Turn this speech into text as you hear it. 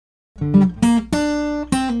Does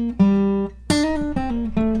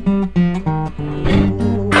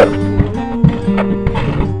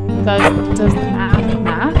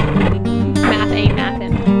math? Math ain't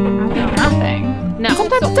mathin'. I know nothing. No.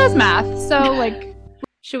 Sometimes it does math. So like,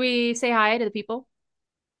 Should we say hi to the people?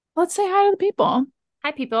 let's say hi to the people.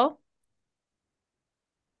 Hi, people.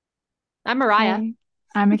 I'm Mariah, Hey,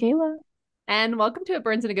 I'm Michaela. and welcome to It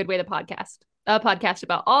Burns in a Good Way, the podcast. A podcast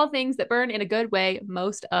about all things that burn in a good way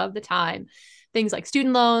most of the time. Things like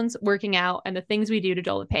student loans, working out, and the things we do to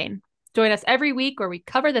dull the pain. Join us every week where we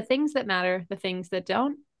cover the things that matter, the things that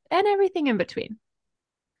don't, and everything in between.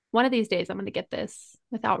 One of these days, I'm going to get this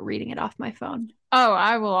without reading it off my phone. Oh,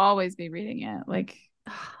 I will always be reading it. Like,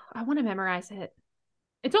 I want to memorize it.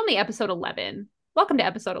 It's only episode 11. Welcome to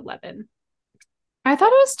episode 11. I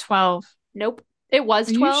thought it was 12. Nope. It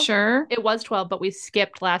was Are 12. you sure? It was 12, but we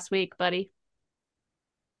skipped last week, buddy.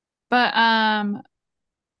 But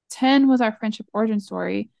 10 was our friendship origin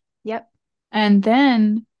story. Yep. And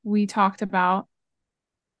then we talked about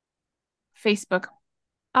Facebook.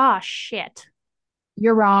 Ah, shit.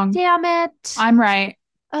 You're wrong. Damn it. I'm right.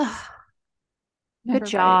 Ugh. Never Good right.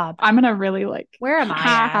 job. I'm gonna really like. Where am I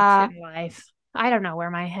Ha. at in life? I don't know where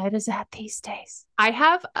my head is at these days. I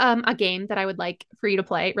have a game that I would like for you to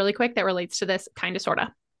play really quick that relates to this kind of, sort of.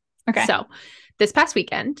 Okay. So this past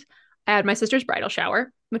weekend, I had my sister's bridal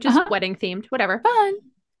shower, which is wedding themed, whatever. Fun.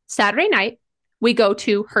 Saturday night, we go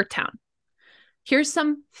to her town. Here's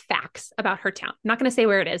some facts about her town. I'm not going to say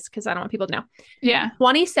where it is because I don't want people to know. Yeah.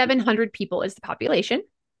 2,700 people is the population.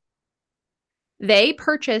 They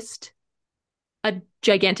purchased a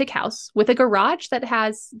gigantic house with a garage that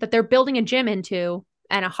they're building a gym into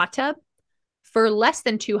and a hot tub for less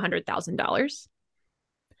than $200,000.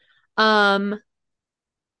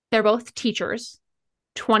 They're both teachers,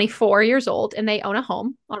 24 years old, and they own a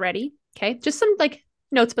home already. Okay. Just some like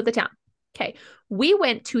notes about the town. Okay. We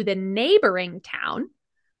went to the neighboring town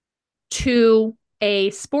to a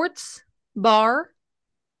sports bar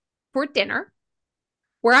for dinner,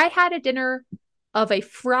 where I had a dinner of a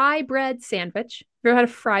fry bread sandwich. Have you ever had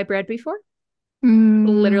a fry bread before?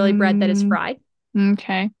 Literally bread that is fried.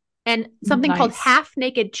 Okay. And something called Nice. half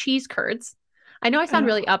naked cheese curds. I know I sound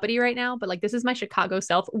really uppity right now, but like this is my Chicago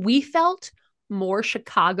self. We felt more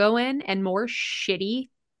Chicagoan and more shitty,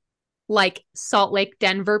 like Salt Lake,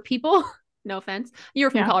 Denver people. No offense. You're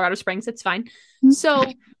from Yeah. Colorado Springs. It's fine.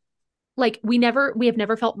 So like we have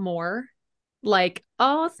never felt more like,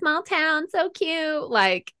 oh, small town, so cute,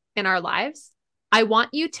 like in our lives. I want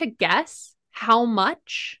you to guess how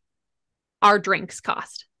much our drinks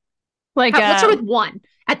cost. Like, Let's start with one.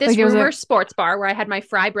 At this like it was Rumor Sports Bar where I had my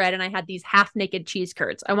fry bread and I had these half naked cheese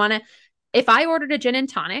curds. I want to, if I ordered a gin and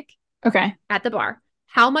tonic okay. at the bar,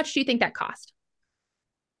 how much do you think that cost?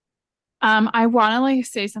 I want to like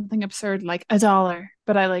say something absurd like $1,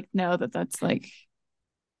 but I like know that that's like.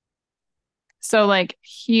 So like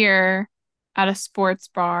here at a sports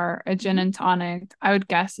bar, a gin and tonic, I would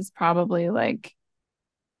guess is probably like,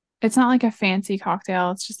 it's not like a fancy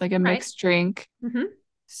cocktail. It's just like a mixed drink. Mm-hmm.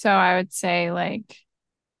 So I would say like,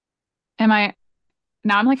 now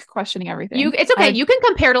I'm like questioning everything. It's okay. You can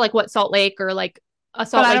compare to like what Salt Lake or like a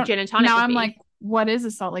Salt Lake gin and tonic now would I'm be. like, what is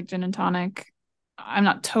a Salt Lake gin and tonic? I'm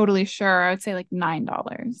not totally sure. I would say like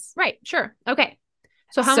 $9. Right. Sure. Okay.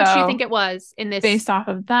 So how much do you think it was in this based off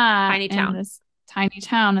of that tiny town? In this tiny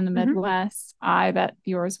town in the Midwest, I bet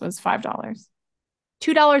yours was $5.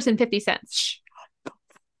 $2.50.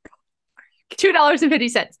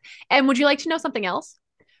 $2.50. And would you like to know something else?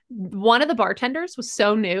 One of the bartenders was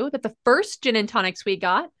so new that the first gin and tonics we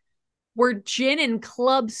got were gin and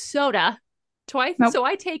club soda twice. Nope. So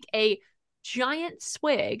I take a giant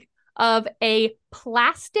swig of a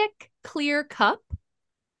plastic clear cup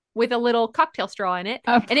with a little cocktail straw in it.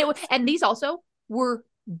 And these also were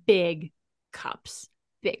big cups.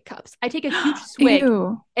 Big cups. I take a huge swig.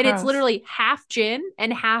 Ew, and gross. It's literally half gin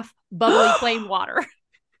and half bubbly plain water.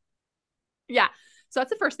 Yeah. So that's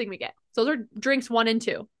the first thing we get. So those are drinks 1 and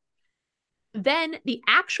 2. Then the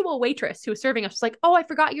actual waitress who was serving us was like, oh, I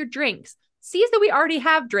forgot your drinks. Sees that we already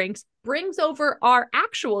have drinks, brings over our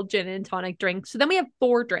actual gin and tonic drinks. So then we have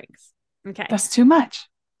 4 drinks. Okay. That's too much.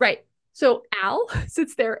 Right. So Al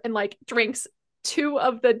sits there and like drinks 2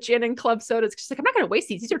 of the gin and club sodas. She's like, I'm not going to waste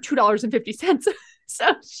these. These are $2.50.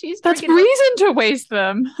 So she's That's drinking. reason to waste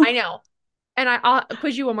them. I know. And I'll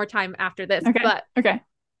quiz you one more time after this. Okay. But okay.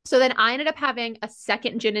 So then I ended up having a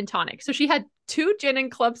second gin and tonic. So she had 2 gin and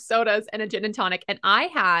club sodas and a gin and tonic. And I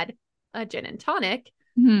had a gin and tonic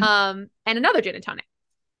and another gin and tonic.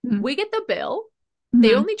 We get the bill.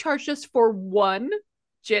 They only charged us for 1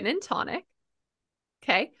 gin and tonic.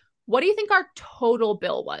 Okay. What do you think our total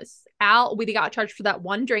bill was? Al, we got charged for that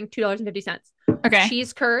one drink, $2.50. Okay.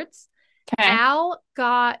 Cheese curds. Okay. Al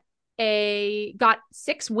got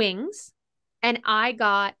 6 wings, and I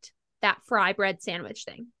got that fry bread sandwich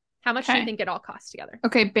thing. How much do you Okay. think it all cost together?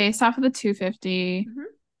 Okay. Based off of the 250 Mm-hmm.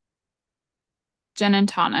 gin and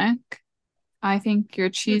tonic, I think Two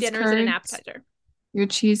dinners and an appetizer. your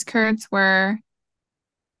cheese curds were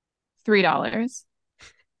 $3.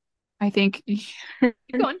 I think Keep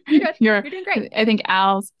going. You're good. your, You're doing great. I think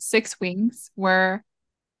Al's 6 wings were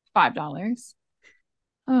 $5.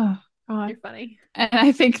 Oh God. You're funny. And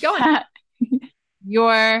I think Keep going. that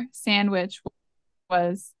your sandwich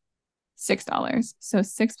was $6. So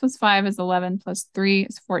 6 plus 5 is 11 plus 3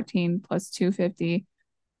 is 14 plus 250,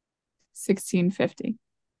 16.50.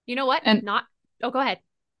 You know what? And Not. Oh, go ahead.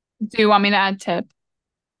 do you want me to add tip?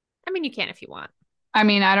 I mean, you can if you want. I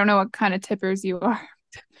mean, I don't know what kind of tippers you are.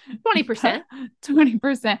 20%.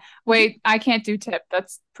 20%. Wait, I can't do tip.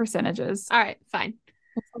 That's percentages. All right, fine.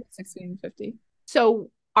 16.50. So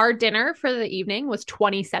our dinner for the evening was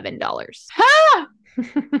 $27. Ha!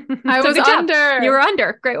 I So was good job. under. You were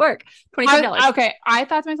under. Great work. $27. Okay, I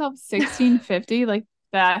thought to myself 16.50. Like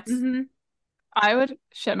that's. Mhm. I would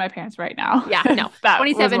shit my pants right now. Yeah, no. That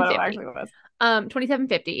was what it 27.50. actually was.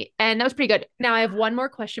 27.50. And that was pretty good. Now I have one more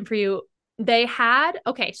question for you. So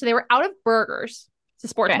they were out of burgers. It's a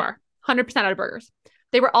sports Okay. bar. 100% out of burgers.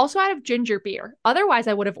 They were also out of ginger beer. Otherwise,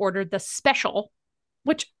 I would have ordered the special,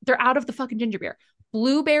 which they're out of the fucking ginger beer.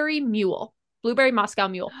 Blueberry Moscow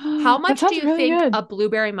Mule. How That much do sounds you really think good. a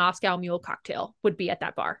blueberry Moscow Mule cocktail would be at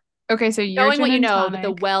that bar? Okay, so your Knowing what gin you and know, that the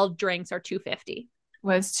tonic well drinks are $2.50.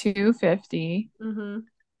 was 250.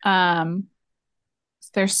 Mm-hmm.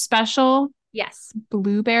 Their special Yes.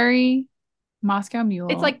 blueberry Moscow Mule.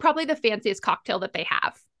 It's like probably the fanciest cocktail that they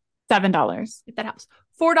have. $7. If that helps.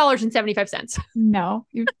 $4.75. No,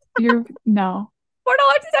 you're no.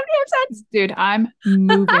 $4.75. Dude, I'm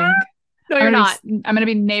moving. No, you're not. I'm gonna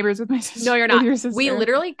be neighbors with my sister. No, you're with not. your sister. We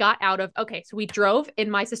literally got out of, okay, so we drove in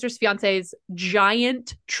my sister's fiance's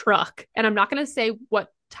giant truck. And I'm not going to say what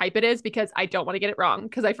type it is because I don't want to get it wrong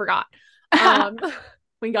because I forgot.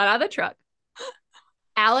 We got out of the truck.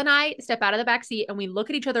 Al and I step out of the back seat and we look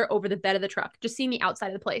at each other over the bed of the truck, just seeing the outside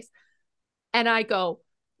of the place. And I go,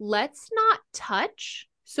 let's not touch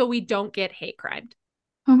so we don't get hate crimed.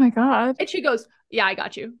 Oh my God. And she goes, yeah, I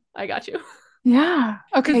got you. Yeah.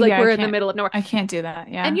 Okay. Like Yeah, we're in the middle of nowhere. I can't do that.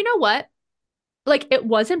 Yeah. And you know what? Like it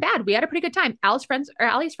wasn't bad. We had a pretty good time. Ali's friends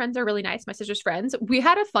are really nice. My sister's friends. We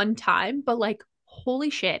had a fun time, but like, holy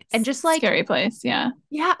shit. And just like scary place. Yeah.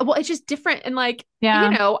 Yeah. Well, it's just different. And like,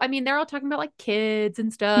 Yeah. you know, I mean, they're all talking about like kids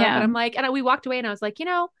and stuff. Yeah. And I'm like, we walked away and I was like, you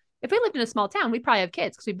know, if we lived in a small town, we'd probably have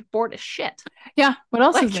kids because we'd be bored as shit. Yeah. What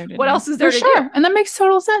else Like, is there to what do? else is there For to sure. do? And that makes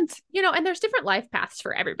total sense. You know, and there's different life paths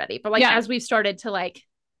for everybody. But like, Yeah. as we've started to like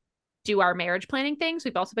do our marriage planning things,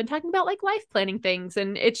 we've also been talking about like life planning things.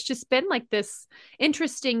 And it's just been like this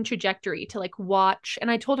interesting trajectory to like watch. And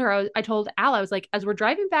I told Al, I was like, as we're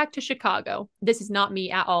driving back to Chicago, this is not me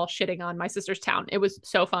at all shitting on my sister's town. It was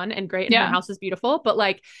so fun and great. And Yeah. her house is beautiful. But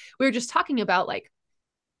like, we were just talking about like,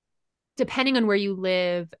 depending on where you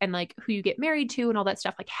live and like who you get married to and all that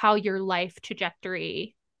stuff, like how your life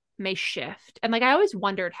trajectory may shift. And like I always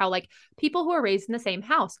wondered how like people who are raised in the same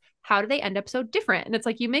house, how do they end up so different? And it's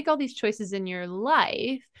like you make all these choices in your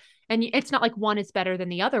life and it's not like one is better than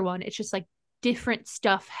the other one. It's just like different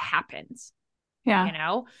stuff happens. Yeah. You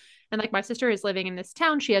know? And like my sister is living in this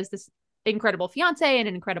town. She has this incredible fiance and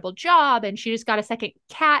an incredible job, and she just got a second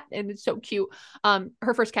cat, and it's so cute.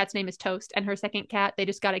 Her first cat's name is Toast, and her second cat, they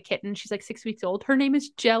just got a kitten. She's like 6 weeks old. Her name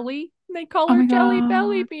is Jelly. They call her Jelly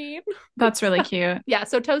Belly Bean. That's really cute. Yeah,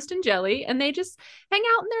 so Toast and Jelly, and they just hang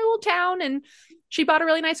out in their little town, and she bought a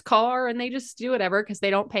really nice car, and they just do whatever because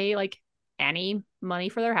they don't pay like any money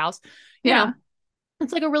for their house. You know,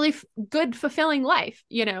 it's like a really good, fulfilling life,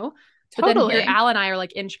 you know? But Totally. then here, Al and I are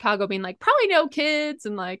like in Chicago being like, probably no kids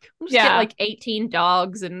and like, we'll just get like 18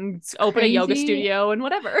 dogs and open a yoga studio and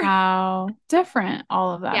whatever. How different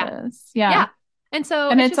all of that is. Yeah. Yeah. And so,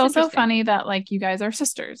 and it's also funny that like you guys are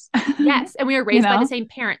sisters. Yes. And we were raised by the same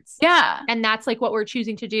parents. Yeah. And that's like what we're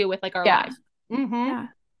choosing to do with like our life. Mm-hmm.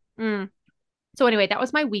 Yeah. So anyway, that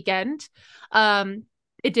was my weekend.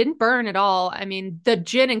 It didn't burn at all. I mean, the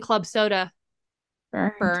gin and club soda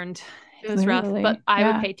burned. It was rough, but I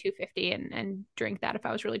would pay $2.50 and drink that if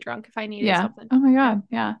I was really drunk, if I needed something. Oh my God.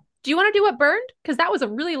 Yeah. Do you want to do what burned? Because that was a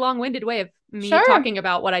really long-winded way of me talking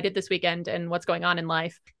about what I did this weekend and what's going on in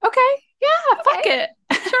life. Okay. Yeah. Okay. Fuck it.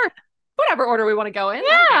 Sure. Whatever order we want to go in.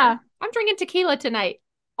 Yeah. I'm drinking tequila tonight.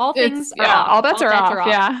 All things are off. All bets are off.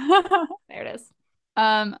 Yeah. There it is.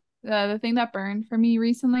 the thing that burned for me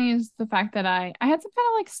recently is the fact that I had some kind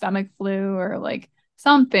of like stomach flu or like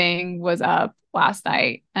something was up last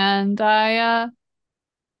night and I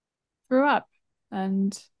threw up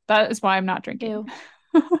and that is why I'm not drinking.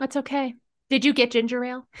 Ew. That's okay. Did you get ginger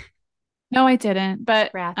ale? No, I didn't,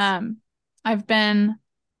 but Rats. I've been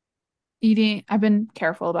I've been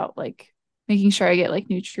careful about like making sure I get like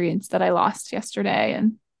nutrients that I lost yesterday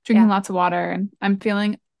and drinking Yeah. lots of water and I'm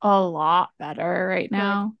feeling a lot better right Good.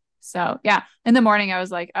 now. So, yeah, in the morning I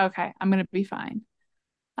was like, okay, I'm gonna be fine.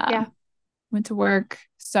 Yeah. Um, went to work.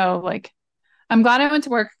 So like I'm glad I went to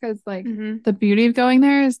work because like Mm-hmm. the beauty of going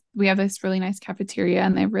there is we have this really nice cafeteria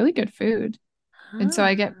and they have really good food. And so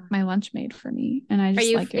I get Ah. my lunch made for me and I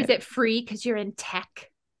just like Is it. it free because you're in tech?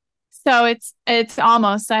 So it's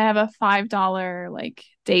almost I have a $5 like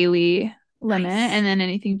daily limit Nice. and then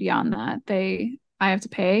anything beyond that I have to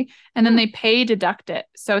pay and then Hmm. they pay deduct it.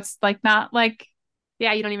 So it's like not like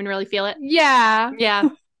Yeah, you don't even really feel it. yeah. Yeah.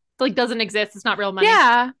 It like doesn't exist. It's not real money.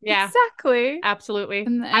 Yeah, Yeah, exactly. absolutely. I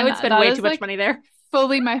And would spend that way is too much like money there.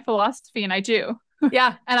 fully my philosophy and I do.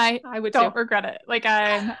 Yeah, And I I would too. don't regret it. Like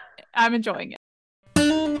I'm enjoying it.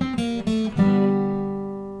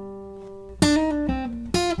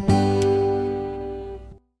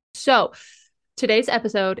 So, today's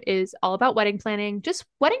episode is all about wedding planning, just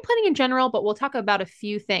wedding planning in general, but we'll talk about a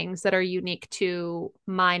few things that are unique to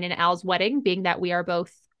mine and Al's wedding, being that we are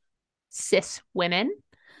both cis women.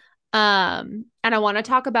 And I want to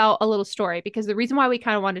talk about a little story because the reason why we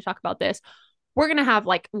kind of wanted to talk about this, we're going to have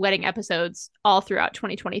like wedding episodes all throughout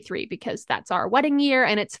 2023 because that's our wedding year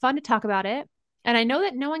and it's fun to talk about it. And I know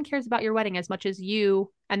that no one cares about your wedding as much as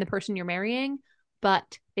you and the person you're marrying,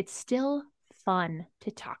 but it's still fun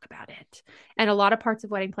to talk about it. And a lot of parts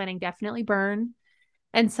of wedding planning definitely burn.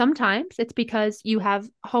 And sometimes it's because you have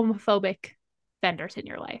homophobic vendors in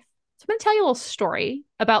your life. So I'm going to tell you a little story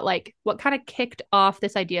about like what kind of kicked off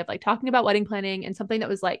this idea of like talking about wedding planning and something that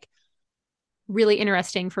was like really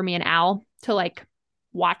interesting for me and Al to like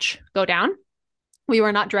watch go down. We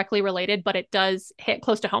were not directly related, but it does hit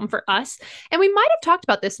close to home for us. And we might have talked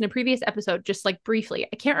about this in a previous episode, just like briefly.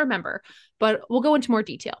 I can't remember, but we'll go into more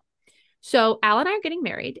detail. So, Al and I are getting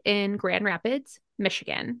married in Grand Rapids,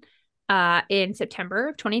 Michigan, in September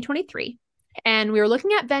of 2023. And we were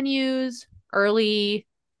looking at venues early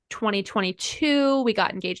 2022. We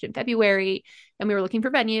got engaged in February and we were looking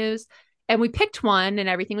for venues and we picked one and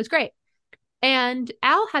everything was great. And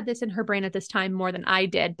Al had this in her brain at this time more than I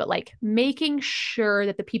did, but like making sure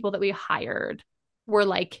that the people that we hired were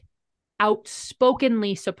like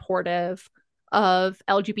outspokenly supportive of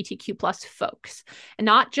LGBTQ plus folks and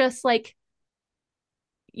not just like,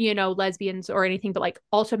 you know, lesbians or anything, but like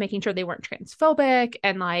also making sure they weren't transphobic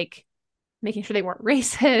and like making sure they weren't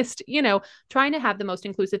racist, you know, trying to have the most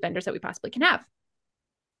inclusive vendors that we possibly can have.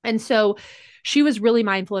 And so she was really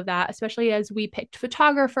mindful of that, especially as we picked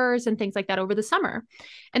photographers and things like that over the summer.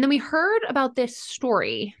 And then we heard about this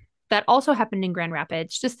story that also happened in Grand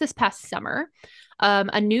Rapids just this past summer.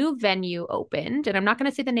 A new venue opened, and I'm not going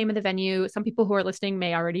to say the name of the venue. Some people who are listening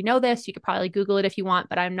may already know this. You could probably Google it if you want,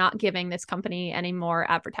 but I'm not giving this company any more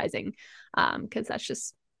advertising because that's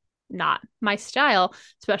just not my style,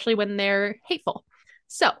 especially when they're hateful.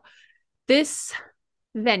 So, this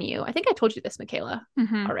venue. I think I told you this, Michaela,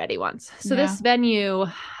 Mm-hmm. already once. So Yeah. this venue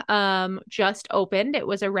just opened. It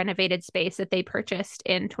was a renovated space that they purchased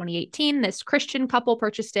in 2018. This Christian couple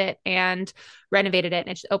purchased it and renovated it, and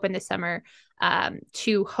it just opened this summer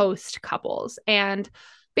to host couples. And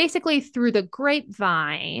basically through the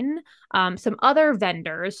grapevine, some other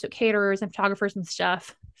vendors, so caterers and photographers and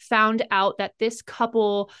stuff, found out that this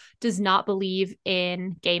couple does not believe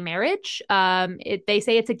in gay marriage. They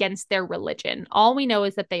say it's against their religion. All we know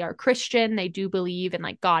is that they are Christian. They do believe in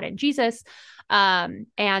like God and Jesus, and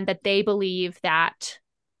that they believe that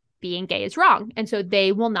being gay is wrong. And so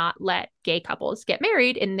they will not let gay couples get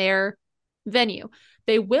married in their venue.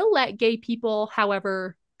 They will let gay people,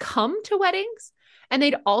 however, come to weddings, and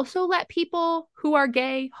they'd also let people who are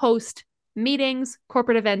gay host meetings,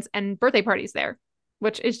 corporate events, and birthday parties there,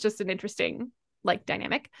 which is just an interesting like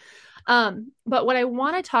dynamic. But what I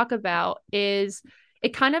want to talk about is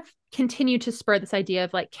it kind of continued to spur this idea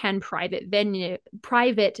of like, can private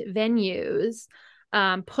venues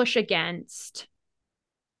push against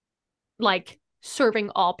like serving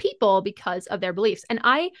all people because of their beliefs? And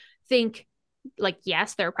I think like,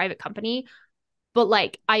 yes, they're a private company, but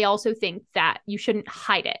like, I also think that you shouldn't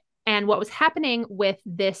hide it. And what was happening with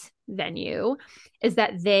this venue is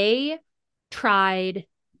that they tried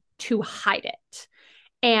to hide it.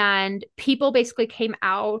 And people basically came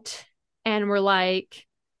out and were like,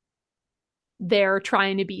 they're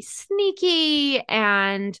trying to be sneaky.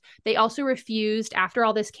 And they also refused, after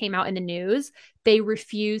all this came out in the news, they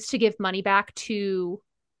refused to give money back to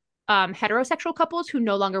heterosexual couples who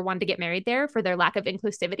no longer wanted to get married there for their lack of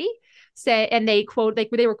inclusivity. And they quote, like,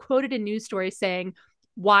 they were quoted in news stories saying,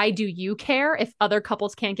 "Why do you care if other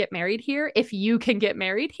couples can't get married here if you can get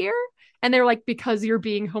married here?" And they're like, "Because you're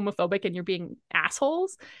being homophobic and you're being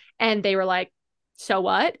assholes." And they were like, "So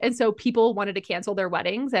what?" And so people wanted to cancel their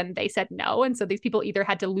weddings and they said no. And so these people either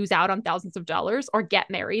had to lose out on thousands of dollars or get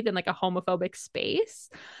married in like a homophobic space.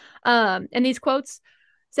 And these quotes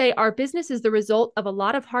say, "Our business is the result of a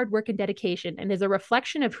lot of hard work and dedication and is a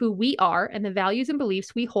reflection of who we are and the values and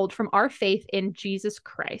beliefs we hold from our faith in Jesus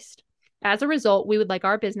Christ. As a result, we would like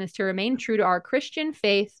our business to remain true to our Christian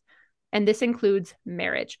faith, and this includes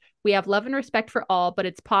marriage. We have love and respect for all, but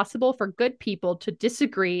it's possible for good people to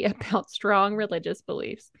disagree about strong religious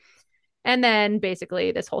beliefs." And then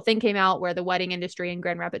basically, this whole thing came out where the wedding industry in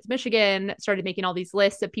Grand Rapids, Michigan started making all these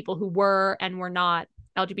lists of people who were and were not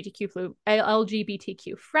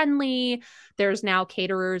LGBTQ friendly. There's now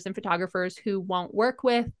caterers and photographers who won't work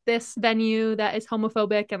with this venue that is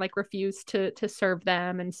homophobic and like refuse to serve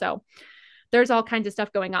them. And so there's all kinds of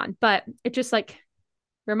stuff going on. But it just like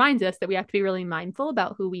reminds us that we have to be really mindful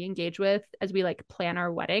about who we engage with as we like plan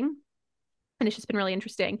our wedding. And it's just been really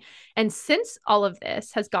interesting. And since all of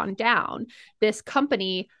this has gone down, this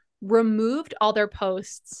company removed all their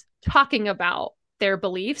posts talking about their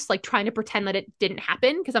beliefs, like trying to pretend that it didn't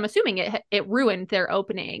happen. Because I'm assuming it ruined their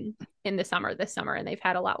opening in this summer, and they've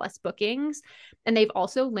had a lot less bookings. And they've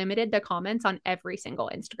also limited the comments on every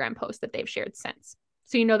single Instagram post that they've shared since.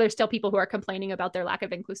 So, you know, there's still people who are complaining about their lack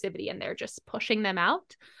of inclusivity and they're just pushing them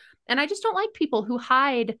out. And I just don't like people who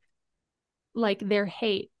hide like their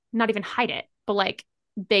hate, not even hide it, but like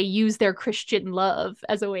they use their Christian love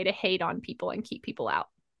as a way to hate on people and keep people out.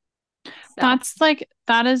 So,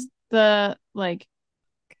 That is the like,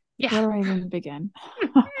 yeah. where do I even begin?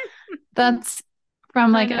 That's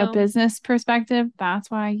from like a business perspective.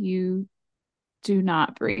 That's why you do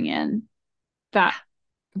not bring in that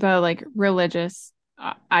the like religious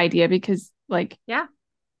idea, because like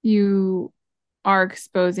you are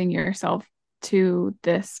exposing yourself to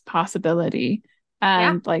this possibility.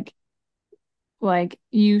 And like like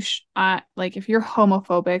if you're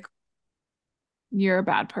homophobic, you're a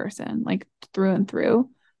bad person, like through and through.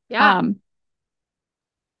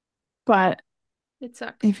 But it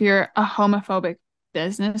sucks. if you're a homophobic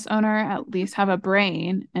business owner, at least have a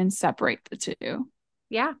brain and separate the two.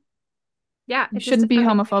 Yeah. You shouldn't be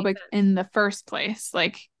homophobic in the first place.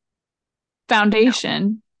 Like,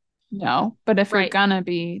 foundation, no. But if you're gonna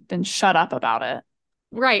be, then shut up about it.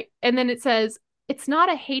 Right. And then it says, it's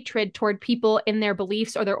not a hatred toward people in their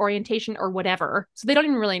beliefs or their orientation or whatever. So they don't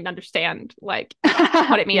even really understand like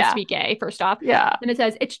what it means to be gay, first off. Yeah. And it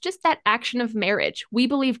says, it's just that action of marriage. We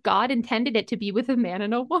believe God intended it to be with a man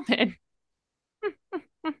and a woman.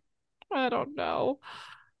 I don't know.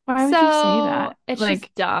 Why would you say that? It's like,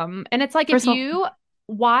 just dumb. And it's like,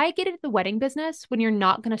 why get into the wedding business when you're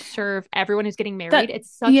not going to serve everyone who's getting married?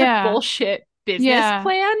 It's such a bullshit business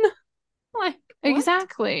plan. Like, what?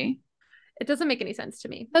 Exactly. It doesn't make any sense to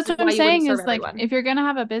me. That's what I'm saying is like, if you're gonna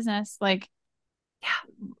have a business, like,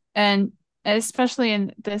 and especially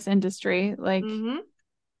in this industry, like,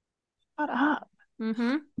 shut up.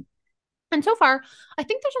 And so far, I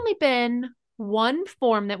think there's only been one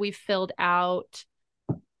form that we've filled out.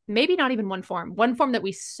 Maybe not even one form that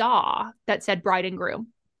we saw that said bride and groom.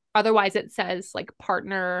 Otherwise, it says like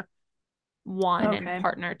partner 1 and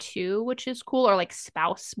partner 2, which is cool, or like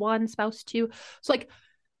spouse 1, spouse 2. So like,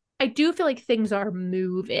 I do feel like things are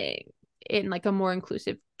moving in like a more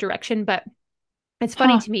inclusive direction, but it's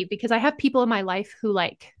funny to me because I have people in my life who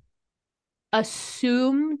like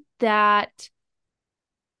assume that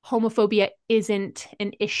homophobia isn't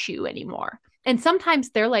an issue anymore. And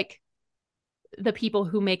sometimes they're like the people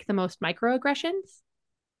who make the most microaggressions,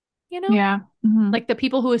 you know? Yeah. Like the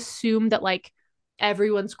people who assume that like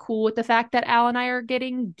everyone's cool with the fact that Al and I are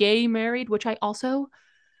getting gay married, which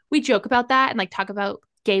we joke about that and like talk about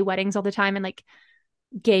gay weddings all the time and like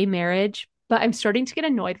gay marriage, but I'm starting to get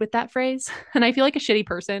annoyed with that phrase and I feel like a shitty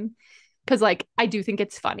person because like I do think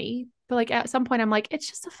it's funny, but like at some point I'm like, it's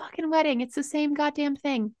just a fucking wedding. It's the same goddamn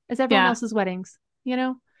thing as everyone else's weddings, you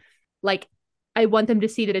know? Like I want them to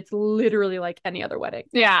see that it's literally like any other wedding.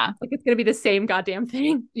 Yeah. Like it's gonna be the same goddamn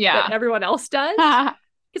thing that everyone else does.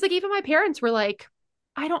 Because like even my parents were like,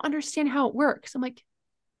 I don't understand how it works. I'm like,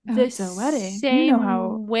 it's a wedding. You know how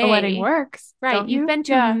a wedding works, right? You've been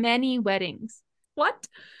to many weddings. What?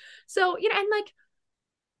 So, you know, and like,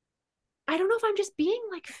 I don't know if I'm just being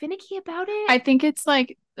like finicky about it. I think it's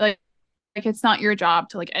like like it's not your job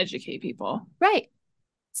to like educate people. Right.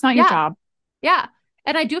 It's not your Yeah. job. Yeah.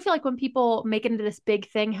 And I do feel like when people make it into this big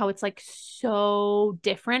thing, how it's like so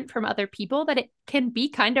different from other people, that it can be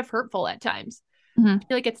kind of hurtful at times. Hmm. I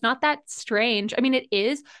feel like it's not that strange. I mean, it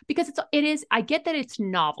is, because it is, I get that it's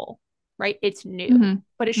novel, right? It's new, Hmm.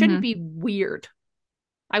 but it shouldn't Hmm. be weird.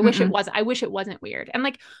 Mm-mm. I wish it wasn't weird. And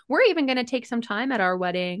like, we're even going to take some time at our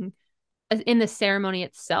wedding, in the ceremony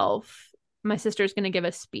itself. My sister's going to give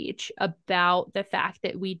a speech about the fact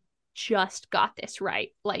that we just got this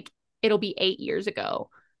right. Like, it'll be 8 years ago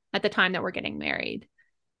at the time that we're getting married.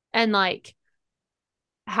 And like,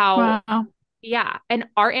 how, Wow. yeah. And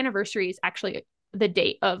our anniversary is actually the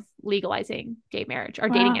date of legalizing gay marriage. Our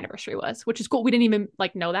dating Wow. anniversary was, which is cool. We didn't even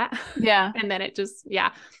like know that. Yeah. And then it just,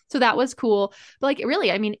 yeah. So that was cool. But like,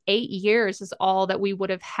 really, I mean, 8 years is all that we would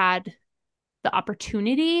have had the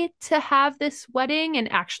opportunity to have this wedding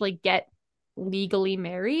and actually get legally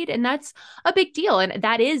married. And that's a big deal. And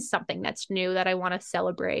that is something that's new that I want to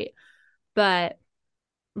celebrate. But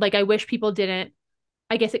like, I wish people didn't,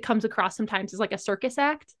 I guess it comes across sometimes as like a circus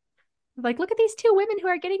act. Like, look at these two women who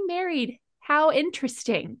are getting married. How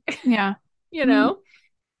interesting, Yeah. you Mm. know?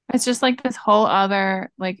 It's just like this whole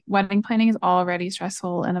other like wedding planning is already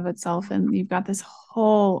stressful in of itself, and you've got this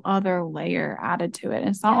whole other layer added to it.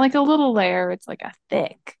 It's not Yeah. like a little layer, it's like a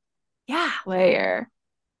thick Yeah. layer.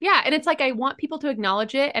 Yeah. And it's like, I want people to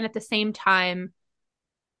acknowledge it. And at the same time,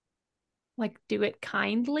 like, do it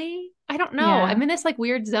kindly. I don't know. I'm Yeah. in this like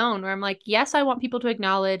weird zone where I'm like, yes, I want people to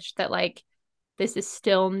acknowledge that like this is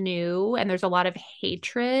still new and there's a lot of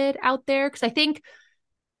hatred out there. Cause I think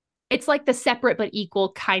it's like the separate but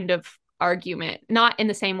equal kind of argument, not in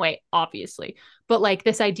the same way, obviously, but like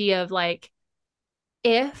this idea of like,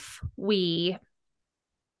 if we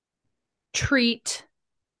treat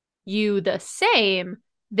you the same,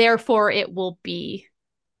 therefore it will be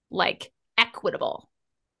like equitable,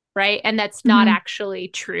 right? And that's not Hmm. actually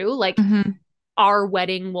true. Like, Hmm. our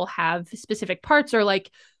wedding will have specific parts, or like,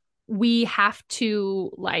 we have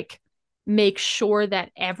to like make sure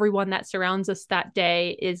that everyone that surrounds us that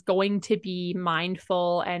day is going to be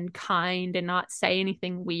mindful and kind and not say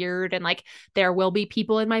anything weird. And like, there will be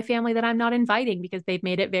people in my family that I'm not inviting because they've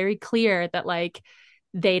made it very clear that like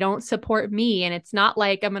they don't support me. And it's not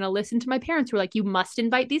like I'm going to listen to my parents who are like, you must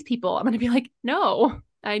invite these people. I'm going to be like, no,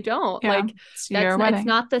 I don't. Yeah. Like, It's your it's wedding.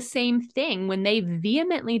 not the same thing. When they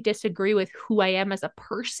vehemently disagree with who I am as a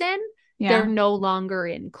person, they're Yeah. no longer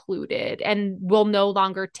included and will no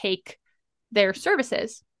longer take their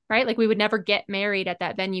services, right? Like, we would never get married at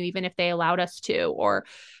that venue, even if they allowed us to, or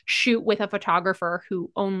shoot with a photographer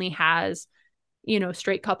who only has,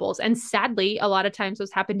 straight couples. And sadly, a lot of times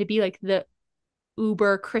those happen to be like the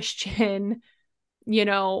uber Christian,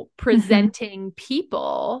 Hmm. presenting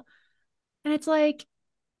people. And it's like,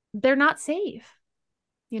 they're not safe,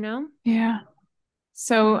 you know? Yeah.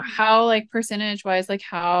 So how like percentage wise, like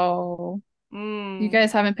how you Mm.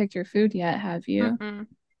 guys haven't picked your food yet, have you? Mm-mm.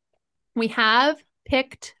 We have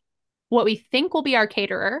picked what we think will be our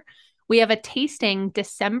caterer. We have a tasting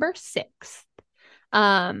December 6th.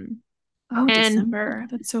 Um, Oh, and December.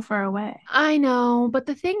 That's so far away. I know, but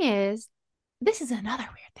the thing is, this is another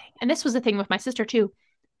weird thing. And this was the thing with my sister too.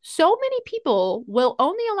 So many people will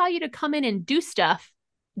only allow you to come in and do stuff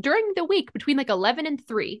during the week between like 11 and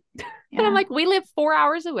 3. And I'm Yeah. like, we live 4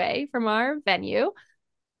 hours away from our venue.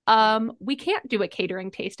 We can't do a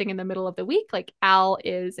catering tasting in the middle of the week. Like, Al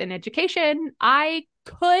is in education. I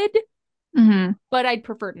could, Hmm. but I'd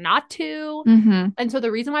prefer not to. Hmm. And so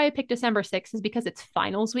the reason why I picked December 6th is because it's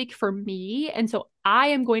finals week for me. And so I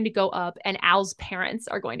am going to go up, and Al's parents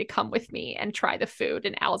are going to come with me and try the food.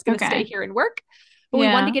 And Al's going to stay Okay. here and work. But we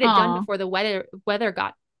wanted to Yeah. get it done Oh, before the weather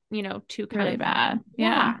got, too kind really of, bad. Yeah.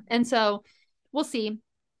 yeah. And so we'll see.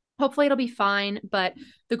 Hopefully it'll be fine. But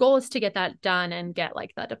the goal is to get that done and get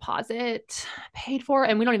like the deposit paid for.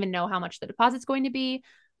 And we don't even know how much the deposit's going to be.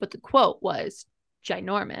 But the quote was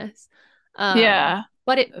ginormous. Yeah.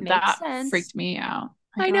 But it makes That sense. freaked me out.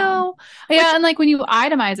 My I God. know. Yeah, Which, and like when you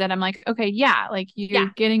itemize it, I'm like, okay, yeah, like yeah, you're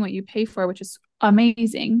getting what you pay for, which is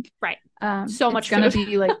amazing. right. So It's much gonna food.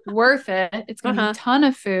 be like worth it. It's gonna be a Uh-huh. ton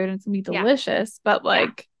of food and it's gonna be Yeah. delicious, but Yeah.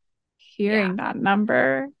 like Yeah. hearing that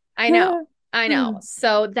number. I know. I know.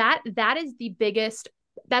 So that is the biggest,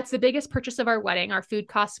 that's the biggest purchase of our wedding. Our food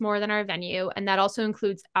costs more than our venue, and that also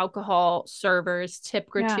includes alcohol, servers, tip, Yeah.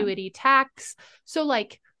 gratuity, tax. So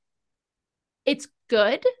like, it's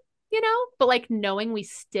good, but like, knowing we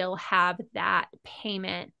still have that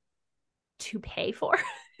payment to pay for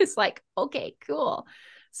is like, okay, cool.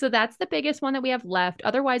 So that's the biggest one that we have left.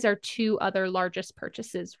 Otherwise, our two other largest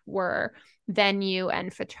purchases were venue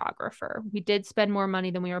and photographer. We did spend more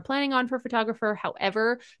money than we were planning on for photographer.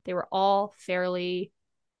 However, they were all fairly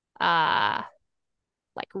uh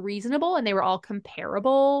like reasonable, and they were all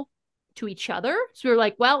comparable to each other. So we were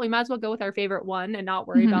like, well, we might as well go with our favorite one and not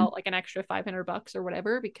worry Hmm. about like an extra $500 or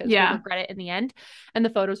whatever, because we'll Yeah. regret it in the end. And the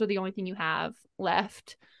photos are the only thing you have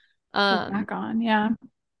left. Look Um, back on. Yeah.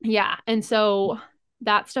 yeah. And so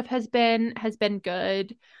that stuff has been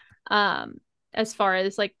good. Um, as far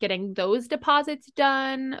as like getting those deposits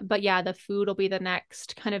done. But yeah, the food will be the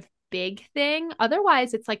next kind of big thing.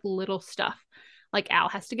 Otherwise, it's like little stuff. Like Al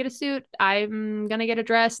has to get a suit. I'm gonna get a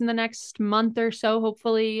dress in the next month or so.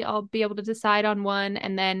 Hopefully, I'll be able to decide on one.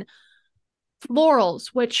 And then florals,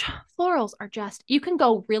 which florals are just, you can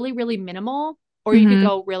go really, really minimal or you could Hmm.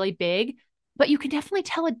 go really big, but you can definitely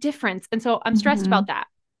tell a difference. And so I'm stressed Hmm. about that.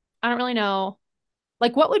 I don't really know.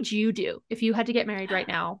 Like, what would you do if you had to get married right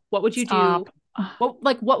now? What would you do? Stop. Ugh.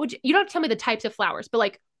 What would you don't have to tell me the types of flowers, but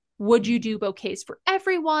like, would you do bouquets for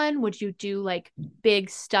everyone? Would you do like big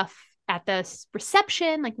stuff at the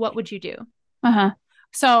reception? Like, what would you do? Uh-huh.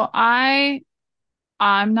 So I'm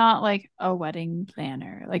not like a wedding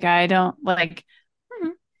planner. Like I don't like,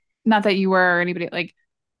 Mhm. not that you were or anybody like,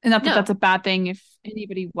 not that No. that's a bad thing if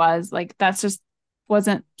anybody was like, that's just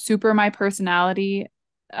wasn't super my personality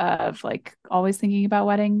of like always thinking about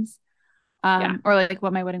weddings, Yeah. or like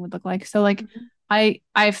what my wedding would look like. So like Mhm.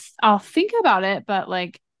 I'll think about it, but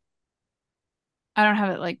like I don't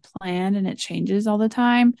have it like planned and it changes all the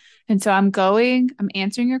time. And so I'm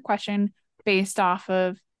answering your question based off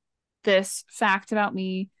of this fact about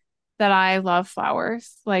me that I love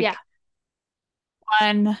flowers. Yeah. Like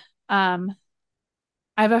one,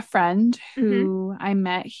 I have a friend Hmm. who I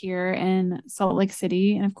met here in Salt Lake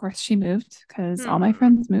City, and of course she moved because all my Hmm.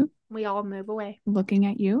 friends moved. We all move away. Looking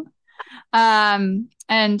at you.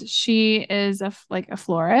 And she is like a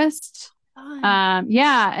florist. Fun.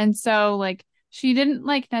 Yeah, and so like she didn't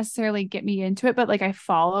like necessarily get me into it, but like I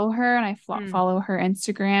follow her and I Mm. follow her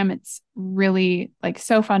Instagram. It's really like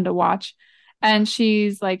so fun to watch. And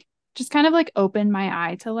she's like just kind of like opened my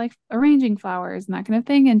eye to like arranging flowers and that kind of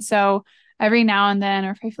thing. And so every now and then,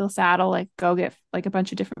 or if I feel sad, I'll like go get like a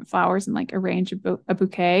bunch of different flowers and like arrange a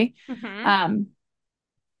bouquet. Hmm. Um,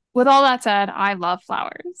 with all that said, I love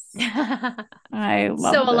flowers. I So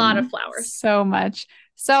love a lot of them flowers. so much.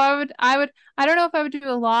 So I don't know if I would do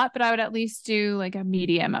a lot, but I would at least do like a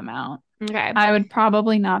medium amount. Okay. I would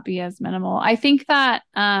probably not be as minimal. I think that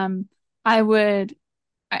I would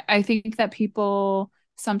I think that people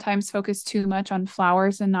sometimes focus too much on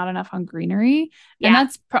flowers and not enough on greenery. And Yeah.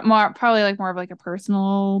 that's probably like more of like a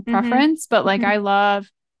personal Hmm. preference, but like Hmm.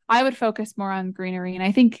 I would focus more on greenery. And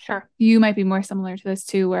I think Sure. you might be more similar to this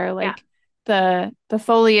too, where Yeah. like the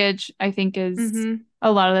foliage I think is Hmm.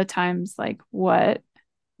 a lot of the times like what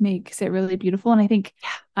makes it really beautiful. And I think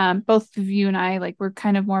Yeah. both of you and I like we're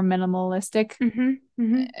kind of more minimalistic Hmm.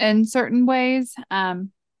 Hmm. in certain ways.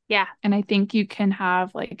 Yeah. And I think you can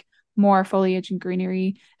have like more foliage and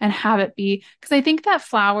greenery and have it be because I think that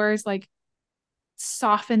flowers like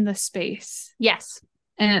soften the space Yes.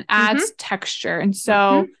 and it Hmm. adds texture. And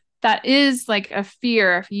so Hmm. that is like a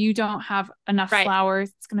fear. If you don't have enough Right. flowers,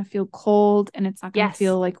 it's going to feel cold and it's not going to Yes.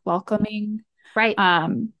 feel like welcoming. Right.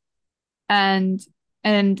 Um, and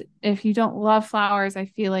and if you don't love flowers, I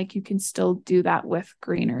feel like you can still do that with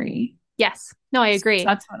greenery. Yes. No, I So agree.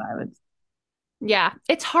 that's what I would. Yeah.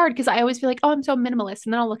 It's hard because I always feel like, oh, I'm so minimalist.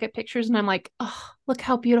 And then I'll look at pictures and I'm like, oh, look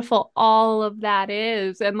how beautiful all of that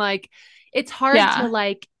is. And like, it's hard to Yeah.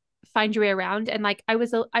 like find your way around. And like, I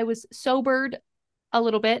was sobered a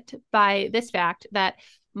little bit by this fact that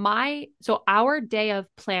our day of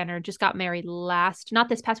planner just got married not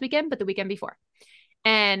this past weekend, but the weekend before.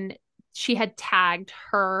 And she had tagged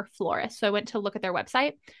her florist. So I went to look at their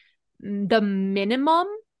website. The minimum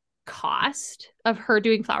cost of her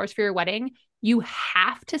doing flowers for your wedding, you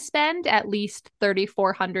have to spend at least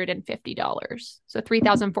 $3,450. So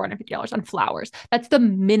 $3,450 on flowers. That's the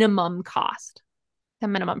minimum cost, the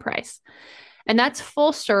minimum price. And that's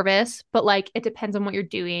full service, but like it depends on what you're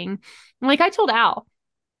doing. Like I told Al,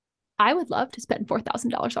 I would love to spend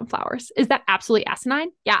 $4,000 on flowers. Is that absolutely asinine?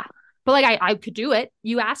 Yeah. But like I could do it.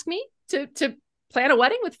 You ask me to plan a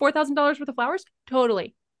wedding with $4,000 worth of flowers?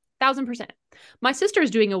 Totally. 1,000%. My sister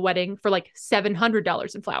is doing a wedding for like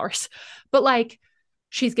 $700 in flowers. But like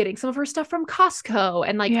she's getting some of her stuff from Costco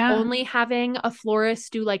and like Yeah. only having a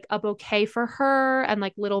florist do like a bouquet for her and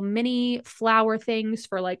like little mini flower things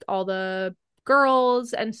for like all the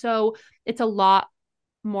girls. And so it's a lot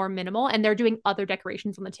more minimal and they're doing other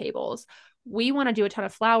decorations on the tables. we want to do a ton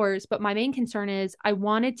of flowers, but my main concern is I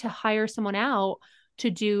wanted to hire someone out to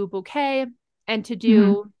do bouquet and to Mm-hmm.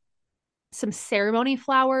 do some ceremony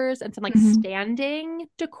flowers and some like Mm-hmm. standing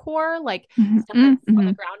decor, like stuff Mm-hmm. that's on Mm-hmm.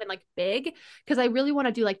 the ground and like big, because I really want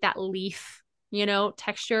to do like that leaf,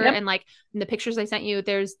 texture. Yep. And like in the pictures I sent you,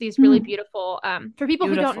 there's these really Mm. beautiful, for people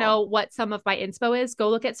who don't Beautiful. know what some of my inspo is, go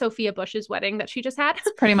look at Sophia Bush's wedding that she just had.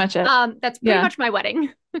 That's pretty much it. That's pretty Yeah. much my wedding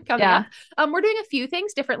coming up. Yeah. We're doing a few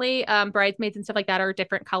things differently. Bridesmaids and stuff like that are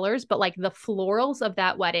different colors, but like the florals of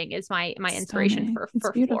that wedding is my inspiration Stunning. It's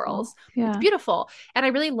for florals. beautiful. It's Yeah. beautiful. And I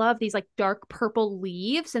really love these like dark purple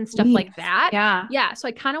leaves and stuff Leaf. like that. Yeah. Yeah. So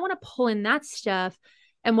I kind of want to pull in that stuff.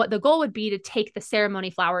 And what the goal would be to take the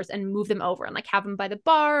ceremony flowers and move them over and like have them by the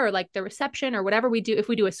bar or like the reception or whatever we do. If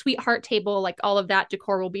we do a sweetheart table, like all of that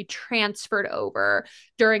decor will be transferred over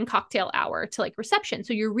during cocktail hour to like reception.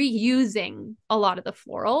 So you're reusing a lot of the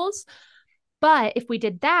florals. But if we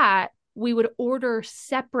did that, we would order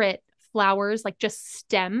separate flowers, like just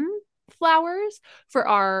stem flowers for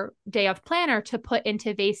our day of planner to put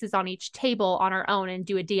into vases on each table on our own and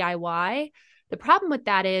do a DIY. The problem with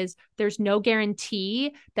that is there's no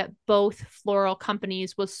guarantee that both floral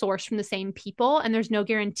companies will source from the same people. And there's no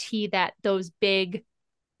guarantee that those big,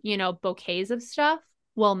 bouquets of stuff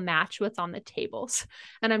will match what's on the tables.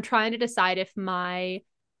 And I'm trying to decide if my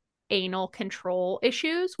anal control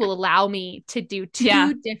issues will allow me to do Yeah.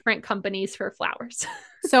 two different companies for flowers.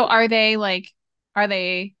 So are they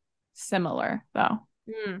similar though?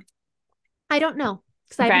 I don't know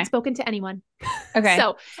because I haven't Okay. spoken to anyone. Okay.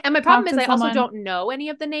 So, and my Talk problem is to I also someone. don't know any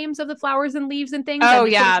of the names of the flowers and leaves and things. I'm Oh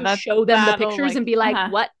just going yeah, to show them the that'll pictures like and be like, uh-huh.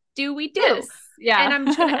 what do we do? This. And I'm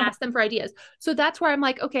just going to Yeah. ask them for ideas. So that's where I'm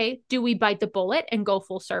like, okay, do we bite the bullet and go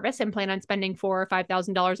full service and plan on spending $4,000 or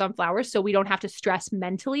 $5,000 on flowers so we don't have to stress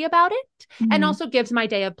mentally about it? And Mhm. also gives my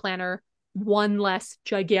day of planner one less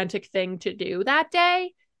gigantic thing to do that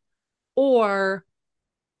day. Or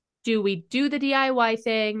do we do the DIY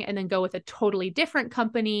thing and then go with a totally different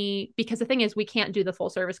company? Because the thing is, we can't do the full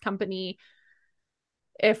service company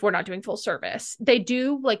if we're not doing full service. They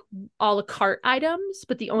do like a la carte items,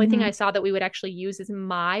 but the only thing I Mhm. saw that we would actually use is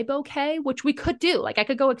my bouquet, which we could do. Like I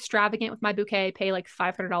could go extravagant with my bouquet, pay like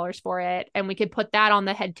 $500 for it, and we could put that on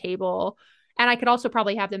the head table. And I could also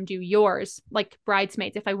probably have them do yours, like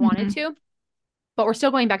bridesmaids, if I wanted Mhm. to. But we're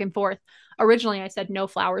still going back and forth. Originally, I said no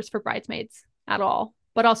flowers for bridesmaids at all.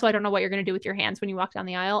 But also, I don't know what you're going to do with your hands when you walk down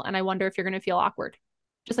the aisle. And I wonder if you're going to feel awkward,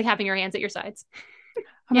 just like having your hands at your sides. Oh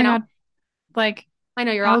you my know, God. Like I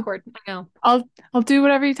know you're I'll awkward. I know. I'll do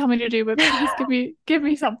whatever you tell me to do, but please give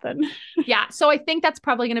me something. Yeah. So I think that's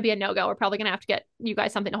probably going to be a no go. We're probably going to have to get you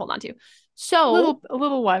guys something to hold on to. So, A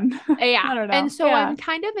little one. yeah. I don't And know. so Yeah. I'm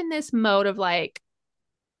kind of in this mode of like,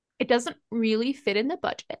 it doesn't really fit in the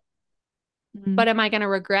budget, Mhm. but am I going to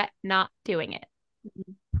regret not doing it?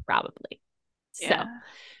 Probably. So, Yeah.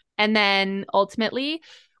 and then ultimately,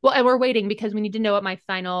 well, and we're waiting because we need to know what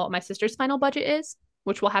my sister's final budget is,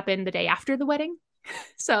 which will happen the day after the wedding.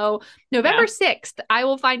 So November Yeah. 6th, I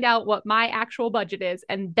will find out what my actual budget is,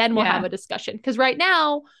 and then we'll have Yeah. a discussion. Because right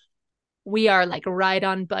now, we are like right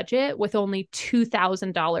on budget with only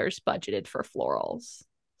 $2,000 budgeted for florals.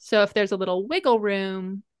 So if there's a little wiggle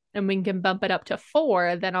room and we can bump it up to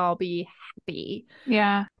 4, then I'll be happy.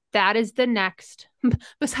 Yeah. That is the next,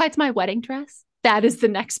 besides my wedding dress, that is the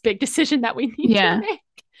next big decision that we need to Yeah. make.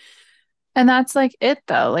 And that's like it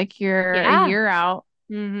though. Like you're a Yeah. year out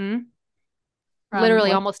Mm-hmm. from Literally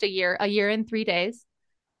what almost a year and 3 days.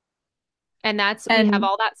 And we have and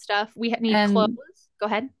all that stuff. We need clothes. and Go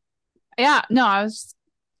ahead. yeah, no, I was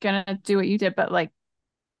gonna do what you did, but like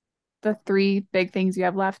the three big things you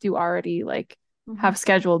have left, you already like Mm-hmm. have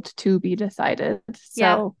scheduled to be decided.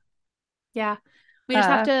 Yeah. So Yeah. We just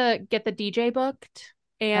have uh to get the DJ booked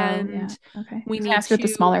oh and yeah. Okay. I we was gonna need ask you what the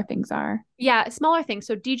to, smaller things are. yeah, smaller things.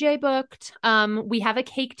 So DJ booked. We have a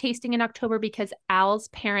cake tasting in October because Al's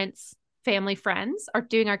parents, family friends are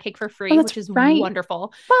doing our cake for Oh, free, that's which is right.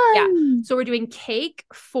 wonderful. Yeah. Fun. So we're doing cake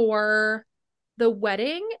for the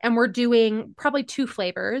wedding and we're doing probably 2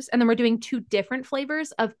 flavors and then we're doing 2 different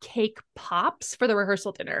flavors of cake pops for the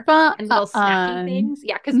rehearsal dinner and little snacky Fun. things.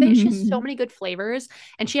 Yeah, because she has so many good flavors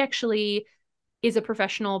and she actually is a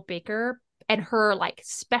professional baker and her like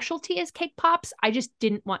specialty is cake pops. I just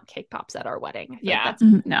didn't want cake pops at our wedding. I feel like Yeah. that's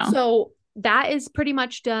No. so that is pretty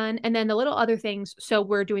much done. And then the little other things. So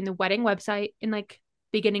we're doing the wedding website in like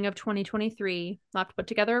beginning of 2023. We'll have to put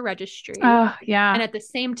together a registry. Oh And yeah. at the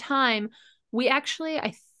same time, we actually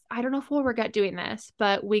I don't know if we'll regret doing this,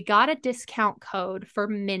 but we got a discount code for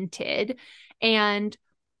Minted and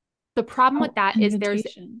The problem with Oh, that is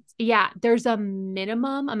invitations. there's a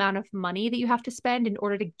minimum amount of money that you have to spend in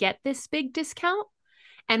order to get this big discount.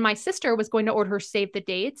 And my sister was going to order her save the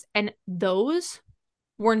dates, and those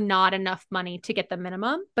were not enough money to get the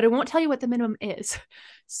minimum, but it won't tell you what the minimum is.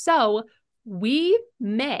 So we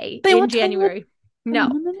may They in won't tell you what January, the no,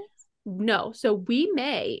 minimum is? no. So we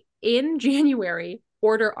may in January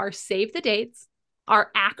order our save the dates, our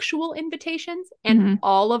actual invitations, and Mm-hmm.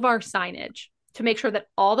 all of our signage to make sure that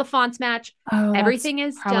all the fonts match, Oh, that's everything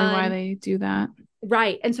is probably why done. they do that.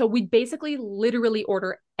 Right. And so we basically literally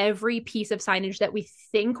order every piece of signage that we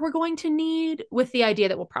think we're going to need, with the idea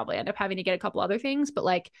that we'll probably end up having to get a couple other things, but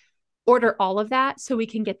like order all of that so we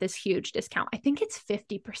can get this huge discount. I think it's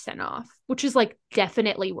 50% off, which is like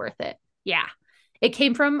definitely worth it. Yeah. It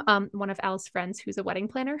came from one of Al's friends who's a wedding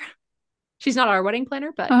planner. She's not our wedding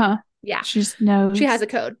planner, but Uh-huh. yeah, She just she has knows. a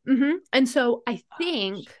code. And so I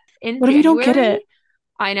think in What if you don't get January, it?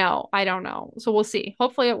 I know, I don't know. So we'll see.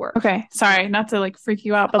 Hopefully it works. Okay, sorry, not to like freak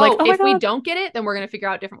you out, but like, Oh, oh my if we God. don't get it, then we're going to figure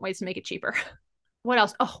out different ways to make it cheaper. What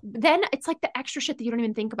else? Oh, then it's like the extra shit that you don't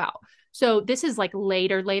even think about. So this is like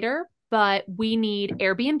later, but we need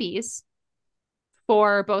Airbnbs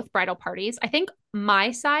for both bridal parties. I think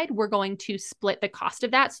my side, we're going to split the cost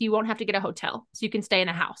of that. So you won't have to get a hotel. So you can stay in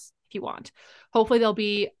a house if you want. Hopefully there'll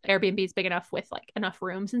be Airbnbs big enough with like enough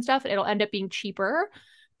rooms and stuff. It'll end up being cheaper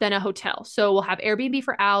than a hotel. So we'll have Airbnb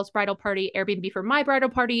for Al's bridal party, Airbnb for my bridal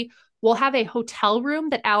party. We'll have a hotel room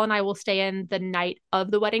that Al and I will stay in the night of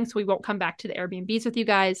the wedding. So we won't come back to the Airbnbs with you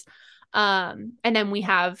guys. And then we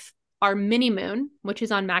have our mini moon, which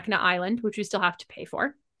is on Mackinac Island, which we still have to pay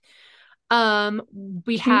for.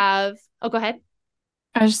 We Cute. have, oh, go ahead.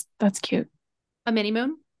 That's cute. A mini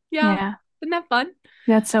moon. Yeah. Yeah, Isn't that fun?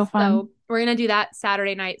 that's so fun. So we're going to do that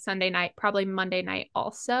Saturday night, Sunday night, probably Monday night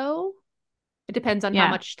also. It depends on how Yeah,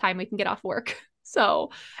 much time we can get off work.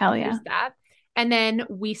 So hell yeah. there's that. And then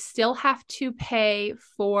we still have to pay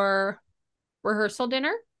for rehearsal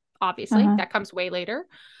dinner. Obviously, Uh-huh. that comes way later.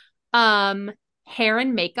 Hair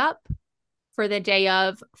and makeup for the day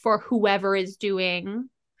of for whoever is doing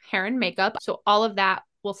hair and makeup. So all of that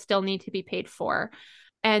will still need to be paid for.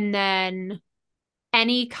 And then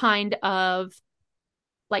any kind of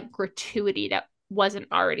like gratuity that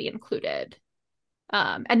wasn't already included.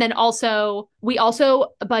 And then also, we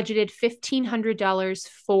also budgeted $1,500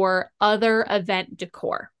 for other event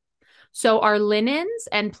decor. So our linens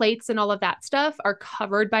and plates and all of that stuff are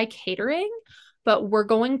covered by catering, but we're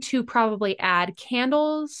going to probably add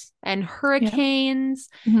candles and Yeah. hurricanes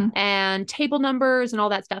Hmm. and table numbers and all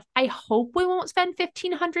that stuff. I hope we won't spend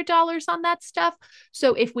 $1,500 on that stuff.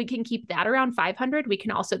 So if we can keep that around 500, we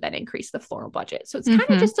can also then increase the floral budget. So it's kind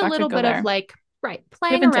of just a That could little go bit of there. like, right, Give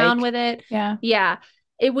playing and around take. with it. Yeah. Yeah.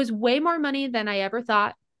 It was way more money than I ever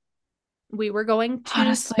thought we were going to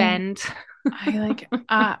Honestly, spend. I like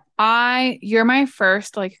you're my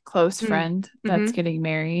first like close Mm. friend that's Mm-hmm. getting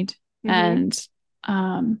married. Mm-hmm. And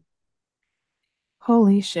um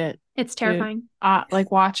holy shit, It's dude. terrifying. Like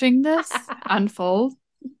watching this unfold,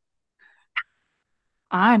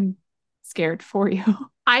 I'm scared for you.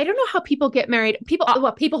 I don't know how people get married.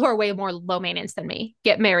 Uh, People who are way more low maintenance than me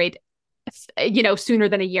get married, sooner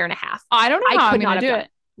than a year and a half. I don't I know how I'm could gonna not have do done it.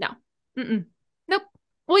 it. No. Mm-mm. Nope.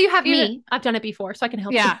 Well, you have Even me. I've done it before, so I can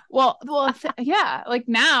help you. yeah. Well, yeah. Like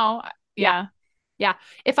now, Yeah. yeah. Yeah.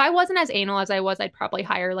 If I wasn't as anal as I was, I'd probably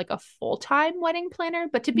hire like a full-time wedding planner.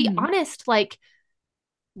 But to be Mhm. honest, like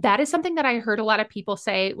that is something that I heard a lot of people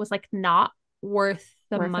say was like not worth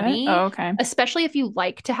the Worth it? money, Oh, okay. especially if you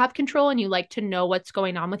like to have control and you like to know what's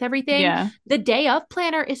going on with everything. Yeah. The day of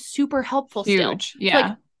planner is super helpful still. Huge. So like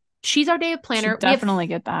Yeah. she's our day of Should planner. definitely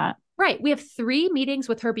get that. Right, we have 3 meetings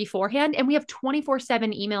with her beforehand and we have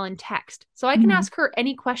 24/7 email and text. So I can Mhm. ask her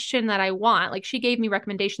any question that I want. Like she gave me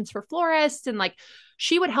recommendations for florists and like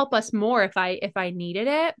she would help us more if I needed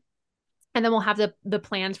it. And then we'll have the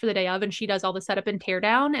plans for the day of and she does all the setup and tear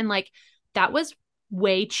down and like that was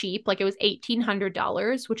way cheap. Like it was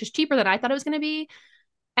 $1,800, which is cheaper than I thought it was going to be.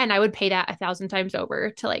 And I would pay that 1,000 times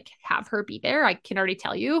over to like have her be there. I can already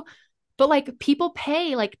tell you. But like people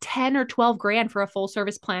pay like 10 or 12 grand for a full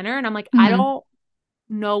service planner. And I'm like, I Mhm. don't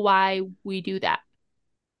know why we do that,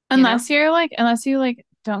 you know? Unless you like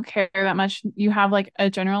don't care that much, you have like a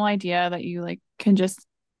general idea that you like can just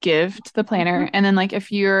give to the planner. Mhm. And then like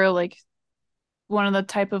if you're like one of the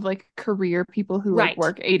type of like career people who like Right.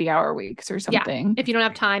 work 80-hour weeks or Yeah. something. If you don't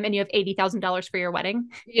have time and you have $80,000 for your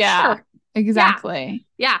wedding, Yeah, sure. Yeah. exactly.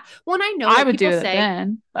 Yeah. Well, and I know I like would do people it say,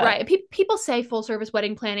 then, but right. People say full service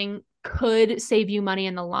wedding planning could save you money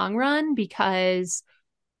in the long run because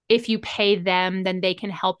if you pay them, then they can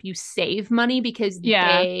help you save money because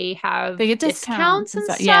Yeah. they have They get discounts discounts and and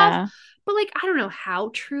stuff. stuff. Yeah. But like, I don't know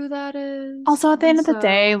how true that is. Also, at the And end of the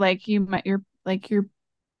day, so, like you're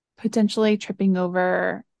potentially tripping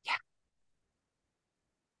over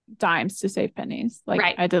dimes to save pennies. Like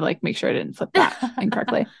right. I did like make sure I didn't flip that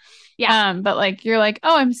incorrectly. Yeah, But like you're like,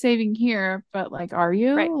 oh, I'm saving here, but like, are right.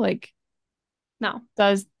 you? Like, No,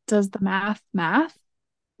 does the math? math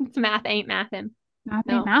ain't mathin'. Math ain't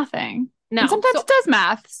No, mathing. And no. sometimes it So, does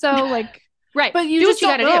math. So like, right. but you Do what just you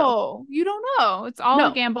got don't to do. know. You don't know. It's all a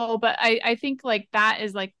No. gamble. But I think like that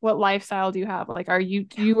is like what lifestyle do you have? Like, do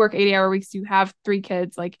you work 80-hour weeks? Do you have 3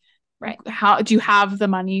 kids? Like, Right. how do you have the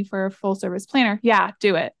money for a full service planner? Yeah,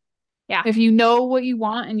 do it. Yeah. If you know what you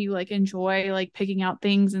want and you like enjoy like picking out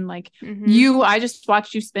things and like Mm-hmm. I just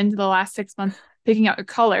watched you spend the last 6 months picking out your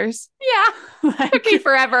colors. Yeah. Took me Like,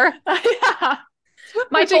 forever. yeah.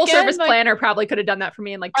 My Which full again, service like, planner probably could have done that for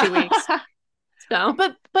me in like 2 weeks. So,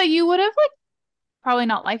 but you would have like probably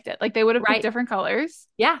not liked it. Like they would have picked right. different colors.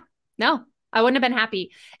 Yeah. No, I wouldn't have been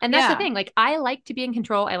happy. And that's the Yeah. thing. Like, I like to be in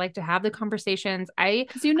control. I like to have the conversations.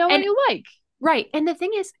 Because you know what And you like. right. And the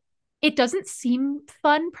thing is, it doesn't seem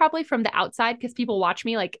fun probably from the outside because people watch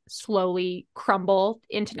me like slowly crumble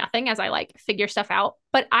into nothing as I like figure stuff out.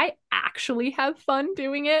 But I actually have fun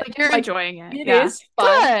doing it. Like you're enjoying it. It Yeah. is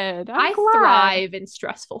fun. Good. I'm I glad. thrive in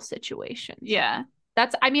stressful situations. Yeah.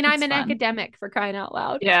 I'm It's an fun. academic for crying out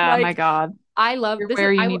loud. Yeah, my Like, God. I love You're this.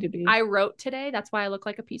 where you need to be. I wrote today. That's why I look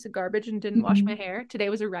like a piece of garbage and didn't wash my Mhm. hair. Today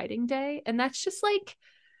was a writing day. And that's just like,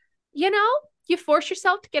 you know, you force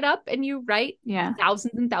yourself to get up and you write Yeah.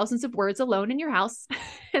 thousands and thousands of words alone in your house.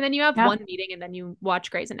 And then you have Yeah. one meeting and then you watch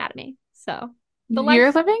Grey's Anatomy. So the You're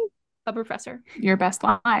life living of a professor. your best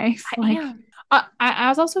life. I Like, am. I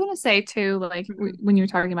was also gonna say too, like Mhm. when you were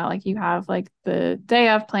talking about like you have like the day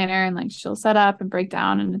of planner and like she'll set up and break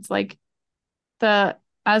down, and it's like the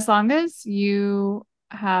as long as you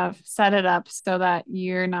have set it up so that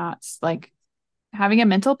you're not like having a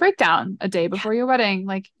mental breakdown a day Yeah. before your wedding,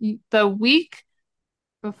 like the week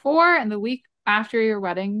before and the week after your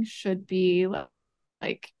wedding should be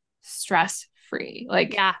like stress free.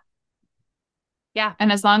 Like, Yeah. Yeah.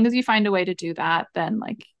 and as long as you find a way to do that, then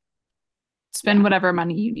like spend Yeah. whatever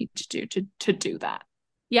money you need to do to do that.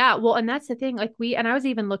 Yeah, well, and that's the thing. Like and I was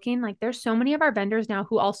even looking, like there's so many of our vendors now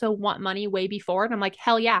who also want money way before. And I'm like,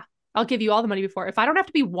 hell yeah, I'll give you all the money before. If I don't have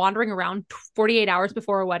to be wandering around 48 hours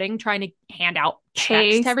before a wedding trying to hand out checks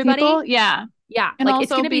Pay to everybody. people, yeah. Yeah, And like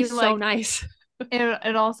it's also gonna be be so like nice.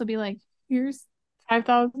 it'd also be like, here's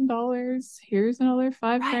 $5,000, here's another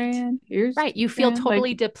five Right. grand, here's Right. You feel 2 grand. totally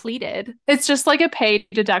Like depleted. it's just like a pay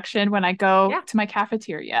deduction when I go Yeah. to my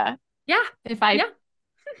cafeteria. Yeah. If I Yeah.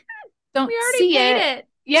 don't We already see paid it, it.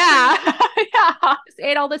 yeah. Yeah. Just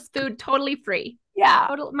ate all this food totally free. Yeah.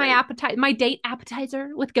 Total, Free. my date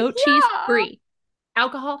appetizer with goat cheese Yeah. free.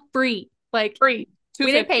 Alcohol free. Like Free. we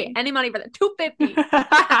didn't pay 250. any money for that. 250.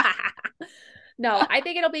 No, I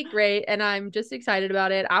think it'll be great and I'm just excited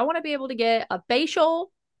about it. I want to be able to get a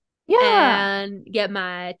facial Yeah. and get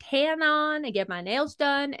my tan on and get my nails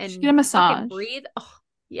done We should get a and fucking massage. breathe. Oh,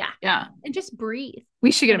 yeah. Yeah. And just breathe,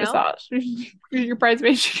 We should get you a know? massage. Your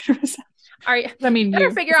bridesmaids should get a massage. All right. I mean, Better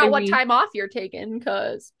you. figure Say out what we. time off you're taking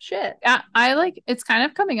because shit. I like it's kind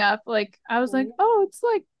of coming up. Like I was like, oh, it's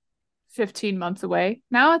like 15 months away.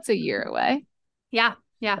 Now it's a year away. Yeah.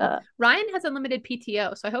 Yeah. Uh, Ryan has unlimited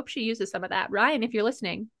PTO, so I hope she uses some of that. Ryan, if you're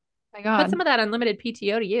listening, my put God. some of that unlimited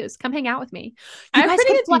PTO to use. Come hang out with me. I You have guys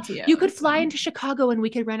pretty could good fly, PTO, you could fly so. into Chicago and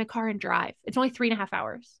we could rent a car and drive. It's only 3.5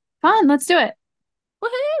 hours. Fun. Let's do it.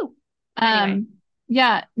 Woohoo! Anyway.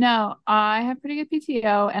 Yeah, no, I have pretty good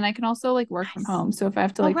PTO and I can also like work from Nice. home. So if I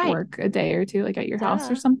have to Oh, like right. work a day or two like at your house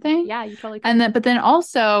or Duh. something. Yeah, you totally And could. but then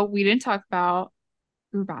also we didn't talk about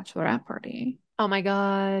your bachelorette party. Oh my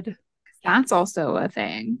God. That's also a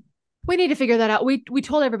thing. We need to figure that out. We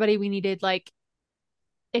told everybody we needed like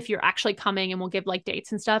if you're actually coming and we'll give like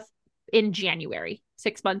dates and stuff in January,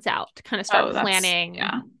 6 months out to kind of start planning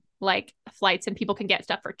like flights and people can get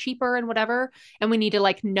stuff for cheaper and whatever. And we need to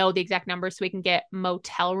like know the exact numbers so we can get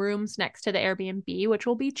motel rooms next to the Airbnb, which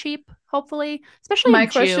will be cheap, hopefully, especially My in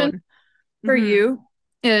question June. for you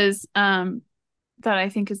is that I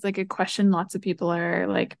think is like a question lots of people are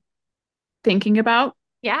like thinking about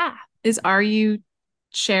Yeah. is are you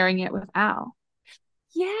sharing it with Al?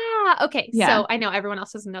 Yeah. Okay. Yeah. So I know everyone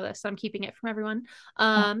else doesn't know this, so I'm keeping it from everyone.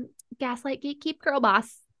 Gaslight Gatekeep Girl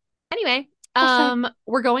Boss. Anyway,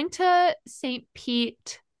 we're going to St.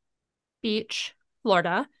 Pete Beach,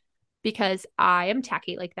 Florida, because I am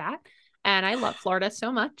tacky like that. And I love Florida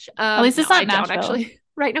so much. At least it's not I don't Nashville. actually.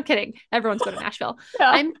 Right, no kidding. Everyone's going to Nashville.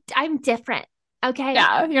 Yeah. I'm different. Okay.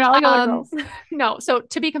 Yeah, you're not like other girls. No. So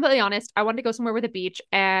to be completely honest, I wanted to go somewhere with a beach,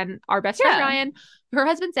 and our best friend Yeah. Ryan, her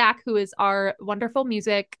husband Zach, who is our wonderful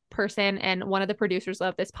music person and one of the producers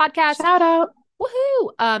of this podcast, Shout out.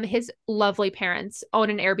 woohoo! His lovely parents own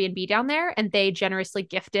an Airbnb down there, and they generously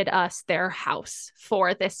gifted us their house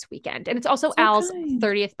for this weekend. And it's also So Al's kind.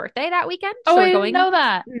 30th birthday that weekend. Oh, So I we're didn't going. know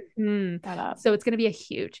that. Mhm. Shout out. So it's going to be a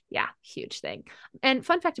huge thing. And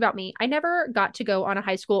fun fact about me, I never got to go on a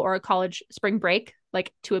high school or a college spring break,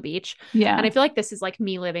 like to a beach. And Yeah. I feel like this is like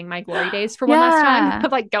me living my glory days for one last time Yeah.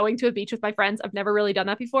 of like going to a beach with my friends. I've never really done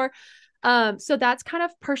that before. So that's kind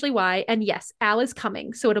of partially why. And yes, Al is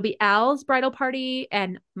coming. So it'll be Al's bridal party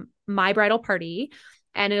and my bridal party.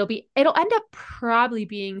 And it'll end up probably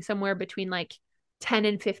being somewhere between like 10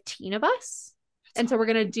 and 15 of us. And so we're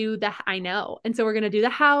going to do I know. And so we're going to do the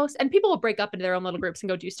house, and people will break up into their own little groups and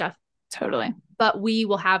go do stuff. Totally. But we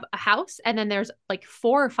will have a house, and then there's like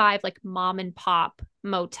 4 or 5 like mom and pop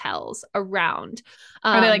motels around.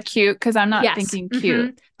 Are they like cute? Because I'm not Yes. thinking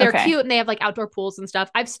cute. They're Okay. cute, and they have like outdoor pools and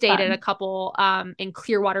stuff. I've stayed at Fun. a couple in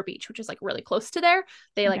Clearwater Beach, which is like really close to there.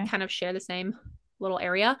 They like Okay. kind of share the same little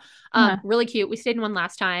area. Uh-huh. Really cute. We stayed in one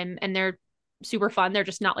last time, and they're super fun. They're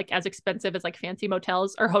just not like as expensive as like fancy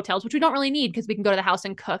motels or hotels, which we don't really need because we can go to the house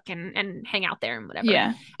and cook and hang out there and whatever.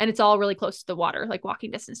 Yeah. And it's all really close to the water, like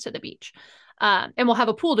walking distance to the beach. And we'll have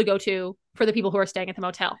a pool to go to for the people who are staying at the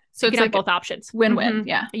motel. So you it's can like have both options. win-win.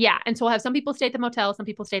 Yeah. Yeah. And so we'll have some people stay at the motel, some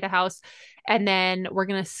people stay at the house. And then we're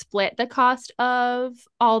going to split the cost of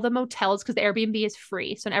all the motels because the Airbnb is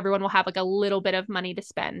free. So everyone will have like a little bit of money to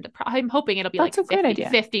spend. I'm hoping it'll be That's like a great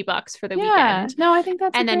idea. $50 for the Yeah. weekend. No, I think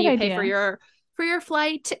that's And a then great you pay idea. for your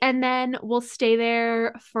flight, and then we'll stay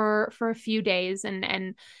there for a few days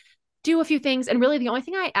and do a few things. And really the only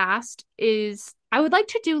thing I asked is I would like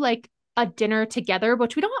to do like a dinner together,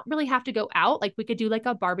 which we don't really have to go out. Like we could do like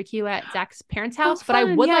a barbecue at Zach's parents' house, but I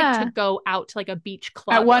fun, would like yeah. to go out to like a beach At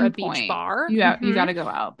club or one a beach point, bar. you got to go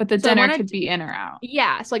out, but the So I dinner wanna could be in or out.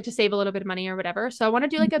 Yeah, so like to save a little bit of money or whatever. So I want to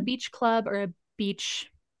do like a beach club or a beach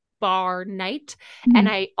bar night. And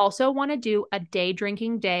I also want to do a day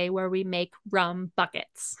drinking day where we make rum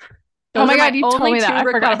buckets. Oh Those my are God, you told only me that. two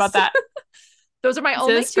I forgot about requests. that. Those are my This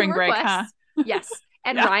only is spring two break, requests. huh? Yes.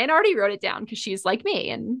 And Yeah. Ryan already wrote it down because she's like me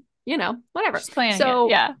and whatever. Just planning So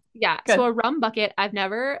it. Yeah. yeah. Good. So a rum bucket, I've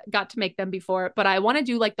never got to make them before, but I want to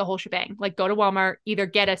do like the whole shebang. Like go to Walmart, either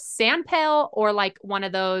get a sand pail or like one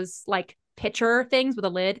of those like pitcher things with a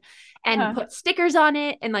lid and put stickers on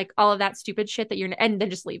it and like all of that stupid shit that and then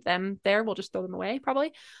just leave them there. We'll just throw them away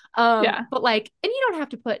probably. Yeah. But like, and you don't have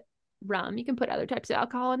to put rum. You can put other types of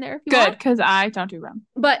alcohol in there if you Good, want. because I don't do rum.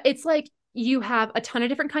 But it's like you have a ton of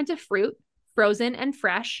different kinds of fruit, frozen and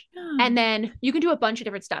fresh. And then you can do a bunch of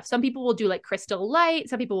different stuff. Some people will do like Crystal Light.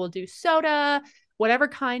 Some people will do soda, whatever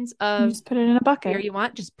kinds of You just put it in a beer bucket. you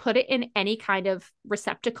want. Just put it in any kind of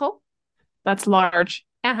receptacle. That's large.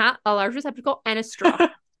 A large receptacle and a straw.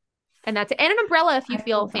 And that's it. And an umbrella if you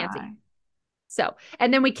feel fancy. So,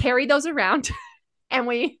 and then we carry those around and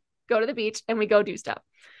we go to the beach and we go do stuff.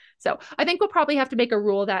 So I think we'll probably have to make a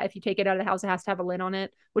rule that if you take it out of the house, it has to have a lid on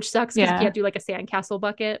it, which sucks because you can't do like a sandcastle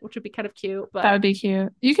bucket, which would be kind of cute. But that would be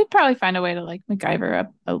cute. You could probably find a way to like MacGyver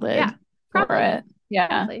a lid for it. Yeah.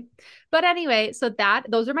 Probably. But anyway, so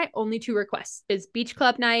those are my only two requests is beach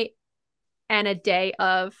club night and a day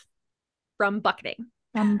of rum bucketing.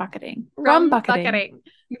 Rum bucketing. Rum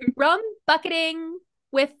bucketing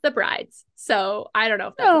with the brides. So I don't know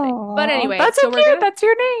if that's a thing. But anyway. That's so cute. That's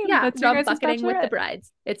your name. Yeah, that's rum bucketing with the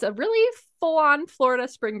brides. It's a really full-on Florida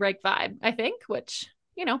spring break vibe, I think, which,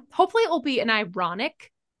 hopefully it will be an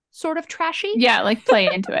ironic sort of trashy. Yeah, like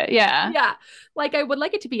play into it. Yeah. Yeah. Like I would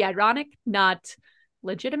like it to be ironic, not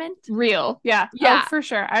legitimate. Real. Yeah. Yeah. Oh, for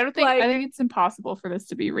sure. I think it's impossible for this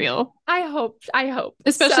to be real. I hope.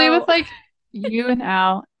 Especially with like you and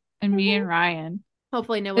Al and me and Ryan.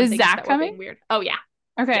 Hopefully no one thinks that we're being weird. Oh yeah.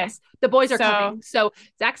 Okay. Yes. The boys are coming. So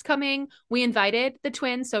Zach's coming. We invited the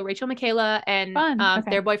twins, so Rachel, Michaela, and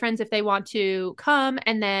their boyfriends if they want to come.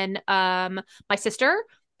 And then my sister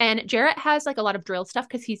and Jarrett has like a lot of drill stuff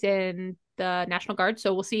because he's in the National Guard.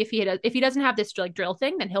 So we'll see if he doesn't have this like drill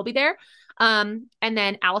thing, then he'll be there. And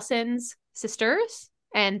then Allison's sisters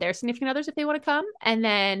and their significant others if they want to come. And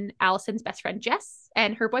then Allison's best friend Jess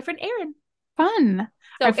and her boyfriend Aaron. Fun.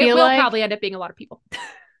 So I feel it will probably end up being a lot of people.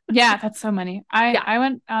 Yeah, that's so many. I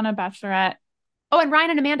went on a bachelorette. Oh, and Ryan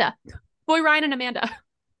and Amanda. Boy, Ryan and Amanda.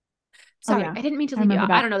 Sorry, I didn't mean to leave you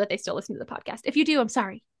out. I don't know that they still listen to the podcast. If you do, I'm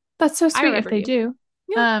sorry. That's so sweet if they do.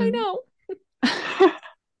 Yeah, I know.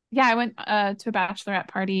 Yeah, I went to a bachelorette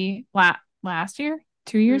party last year,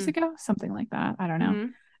 2 years ago, something like that. I don't know.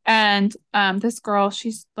 And this girl,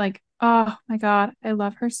 she's like Oh my God, I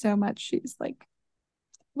love her so much. She's like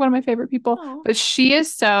one of my favorite people. Oh, But she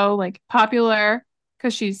is so like popular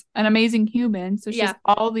because she's an amazing human. So she has yeah,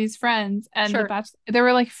 all these friends, and sure. there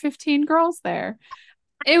were like 15 girls there.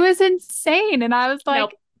 It was insane. And I was Nope,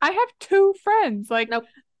 like, I have two friends. Like, nope.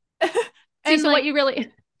 See, and so what like you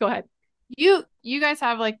really go ahead. you guys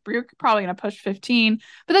have like you're probably gonna push 15,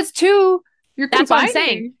 but that's two you're That's what I'm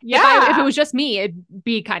saying. combining. If it Yeah. was just me, it'd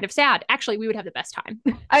be kind of sad. Actually, we would have the best time.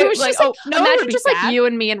 It I was like, just like oh, no one would imagine be just like sad. you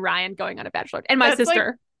and me and Ryan going on a bachelor and my That's like,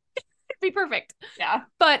 sister. It'd be perfect. yeah.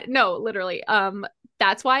 But no, literally.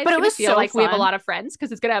 That's why it's But it gonna was feel so like we have a fun. lot of friends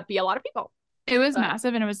because it's gonna be a lot of people. It was But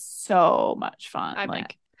massive and it was so much fun. I bet.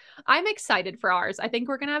 Like, I'm excited for ours. I think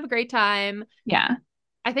we're gonna have a great time. yeah.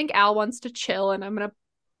 I think Al wants to chill and I'm gonna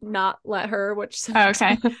not let her, which sucks.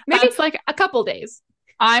 Okay. Maybe That's like a couple days.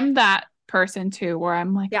 I'm that person too, where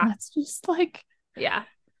I'm like, Yeah. let's just like Yeah.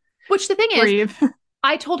 Which the thing is, breathe.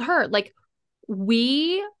 I told her, like,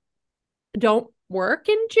 we don't work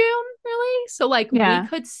in June, really. So like we Yeah.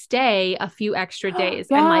 could stay a few extra days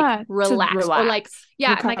and like Yeah. To relax. Or like, relax,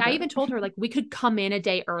 yeah, and like I recover. even told her like we could come in a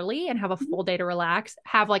day early and have a full day to relax,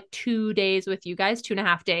 have like 2 days with you guys,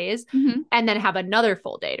 2.5 days, Mhm. and then have another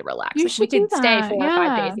full day to relax. You Like we should do could stay that. 4 or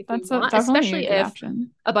 5 days Yeah. if we That's want, definitely a especially good if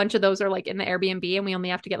option. a bunch of those are like in the Airbnb and we only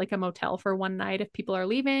have to get like a motel for one night if people are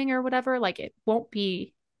leaving or whatever. Like it won't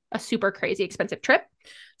be a super crazy expensive trip.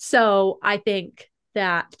 So I think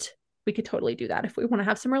that we could totally do that if we want to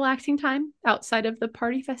have some relaxing time outside of the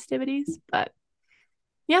party festivities. But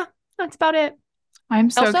yeah, that's about it. I'm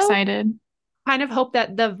so Also, excited. kind of hope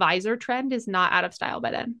that the visor trend is not out of style by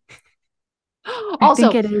then. I think Also,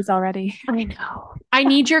 it is already. I know. I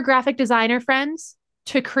need your graphic designer friends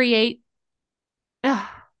to create. Ugh,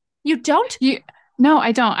 you don't? You No,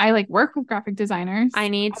 I don't. I like work with graphic I designers. need I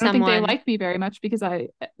don't think they someone. like me very much because I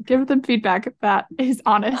give them feedback that is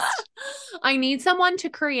honest. I need someone to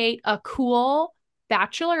create a cool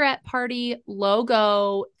bachelorette party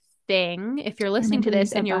logo thing if you're I listening to remember you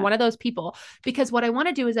this and said you're that. one of those people, because what I want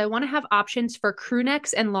to do is I want to have options for crew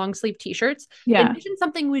necks and long sleeve t-shirts. Yeah. Envision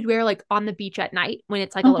something we'd wear like on the beach at night when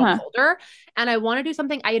it's like a little Uh-huh. colder, and I want to do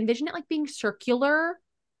something, I envision it like being circular,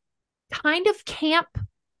 kind of camp,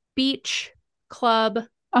 beach, club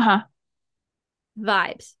Uh-huh.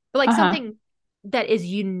 vibes, but like Uh-huh. something that is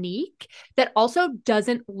unique, that also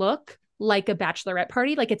doesn't look like a bachelorette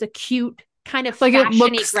party. Like it's a cute kind of Like it fashiony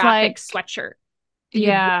looks graphic like, sweatshirt that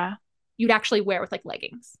yeah. you'd actually wear with like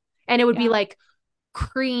leggings, and it would be Yeah. like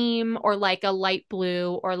cream or like a light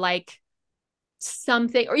blue or like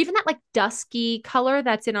something, or even that like dusky color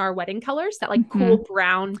that's in our wedding colors, that like Hmm. cool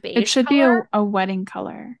brown It beige should be color. a wedding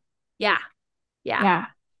color. Yeah, yeah. Yeah.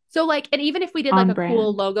 So like, and even if we did like On a cool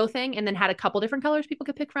brand. logo thing and then had a couple different colors people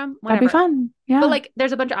could pick from, That'd be whatever. fun. But Yeah. like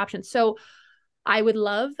there's a bunch of options. So I would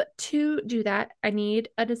love to do that. I need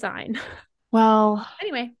a design. Well,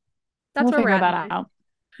 Anyway, that's we'll where we're figure at in that life. out.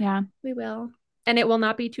 Yeah. We will. And it will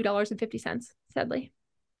not be $2.50, sadly.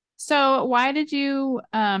 So why did you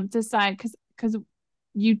decide because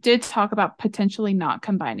you did talk about potentially not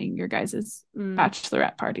combining your guys' Mm.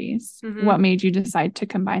 bachelorette parties. Mm-hmm. What made you decide to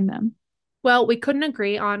combine them? Well, we couldn't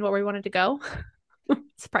agree on where we wanted to go.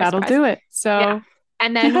 Surprise, That'll surprise. do it. Yeah. So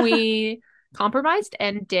And then we compromised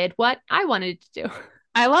and did what I wanted to do.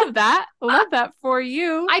 I love that. I love that for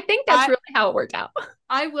you. I think that's I really how it worked out.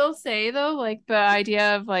 I will say though, like the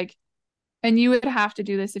idea of like, and you would have to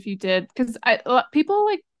do this if you did, because people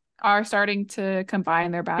like are starting to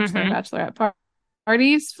combine their Mm-hmm. bachelorette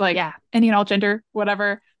parties, like Yeah. any and all gender,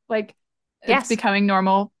 whatever. Like it's Yes. becoming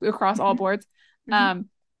normal across all Mm-hmm. boards. Mm-hmm.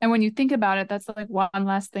 And when you think about it, that's like one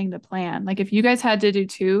less thing to plan. Like if you guys had to do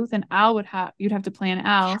two, then you'd have to plan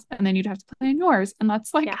Al's, and then you'd have to plan yours, and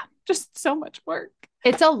that's like Yeah. just so much work.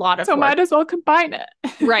 It's a lot of So work. might as well combine it.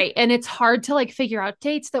 Right. And it's hard to like figure out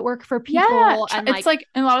dates that work for Yeah, people. And it's like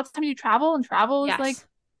and a lot of the time you travel, and travel is like yes,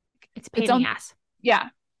 it's a pain its in the own. ass. Yeah.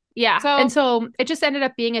 Yeah. And So so it just ended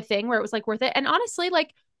up being a thing where it was like worth it. And honestly,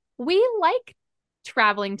 like we like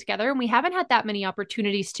traveling together and we haven't had that many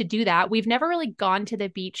opportunities to do that. We've never really gone to the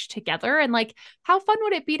beach together. And like, how fun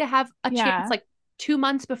would it be to have a chance yeah, like 2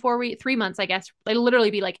 months before 3 months, I guess, it'll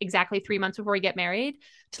literally be like exactly 3 months before we get married,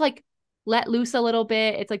 to like let loose a little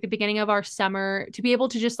bit. It's like the beginning of our summer, to be able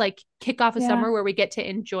to just like kick off a yeah, summer where we get to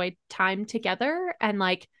enjoy time together and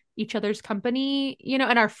like each other's company,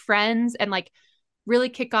 and our friends, and like really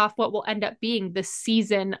kick off what will end up being the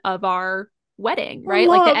season of our wedding, I right?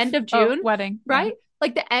 Like the love end of oh June, wedding. Yeah, right?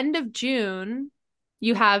 Like the end of June,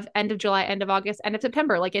 you have end of July, end of August, end of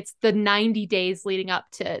September. Like it's the 90 days leading up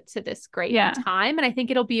to this great yeah, time. And I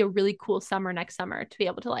think it'll be a really cool summer next summer to be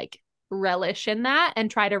able to like relish in that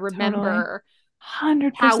and try to totally. remember how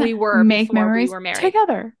 100% we were make before we memories were married.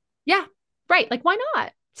 together. Yeah, right. Like, why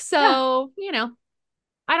not? So,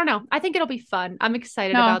 I don't know. I think it'll be fun. I'm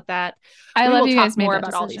excited No, about that. I We love will you talk guys made more that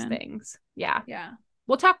about all these decision. things. Yeah. Yeah.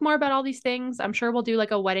 We'll talk more about all these things. I'm sure we'll do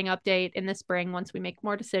like a wedding update in the spring once we make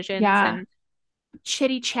more decisions Yeah. and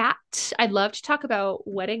chitty chat. I'd love to talk about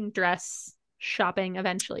wedding dress shopping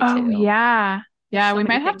eventually Oh, too. yeah. There's Yeah, so we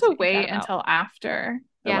many might have things we to can chat wait about. until after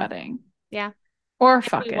the Yeah. wedding. Yeah. Or If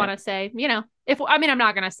fuck we it. want to say, if I mean, I'm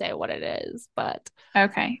not going to say what it is, but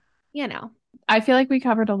Okay. you know, I feel like we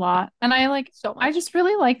covered a lot. And so I much. just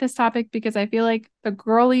really like this topic because I feel like the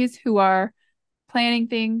girlies who are planning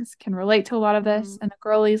things can relate to a lot of this. And the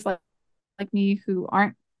girlies like me who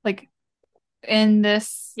aren't like in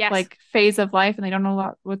this Yes. like phase of life and they don't know a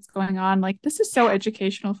lot what's going on. Like this is so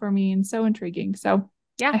educational for me and so intriguing. So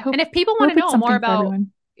Yeah. I hope And if people want to it's know more something for about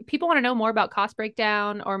everyone. cost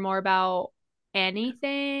breakdown or more about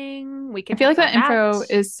anything, we I can feel talk like about that that.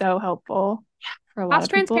 info is so helpful for a lot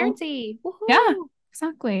Cost of people. transparency. Yeah, Woohoo.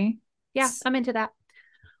 exactly. Yeah, I'm into that.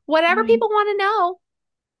 Whatever Fine. people want to know,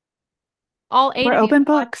 all 8 We're of you open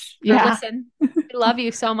books. watch or Yeah. listen. We love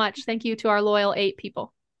you so much. Thank you to our loyal 8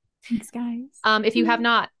 people. Thanks, guys. If you have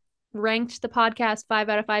not ranked the podcast 5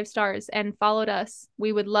 out of 5 stars and followed us,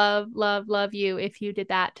 we would love, love, love you if you did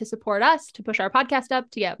that to support us, to push our podcast up,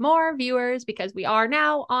 to get more viewers, because we are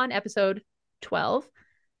now on episode 12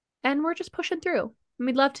 and we're just pushing through. And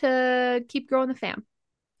we'd love to keep growing the fam.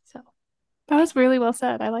 So That was really well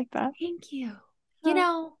said. I like that. thank you.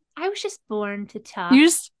 Oh. I was just born to talk. You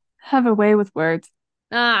just have a way with words.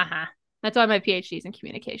 Uh-huh. That's why my PhD is in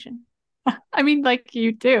communication. I mean, like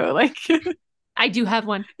you do. Like I do have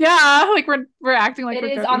one. yeah, like we're acting like It we're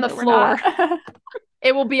is joking, on the but floor. we're not.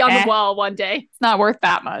 It will be on the wall one day. It's not worth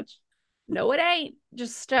that much. No, it ain't.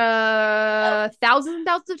 Just thousands and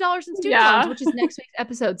thousands of dollars in student loans, which is next week's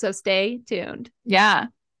episode. So stay tuned. Yeah.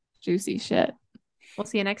 Juicy shit. We'll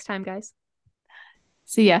see you next time, guys.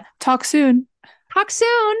 See ya. Talk soon. Talk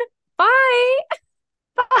soon. Bye.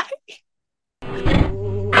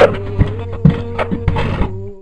 Bye.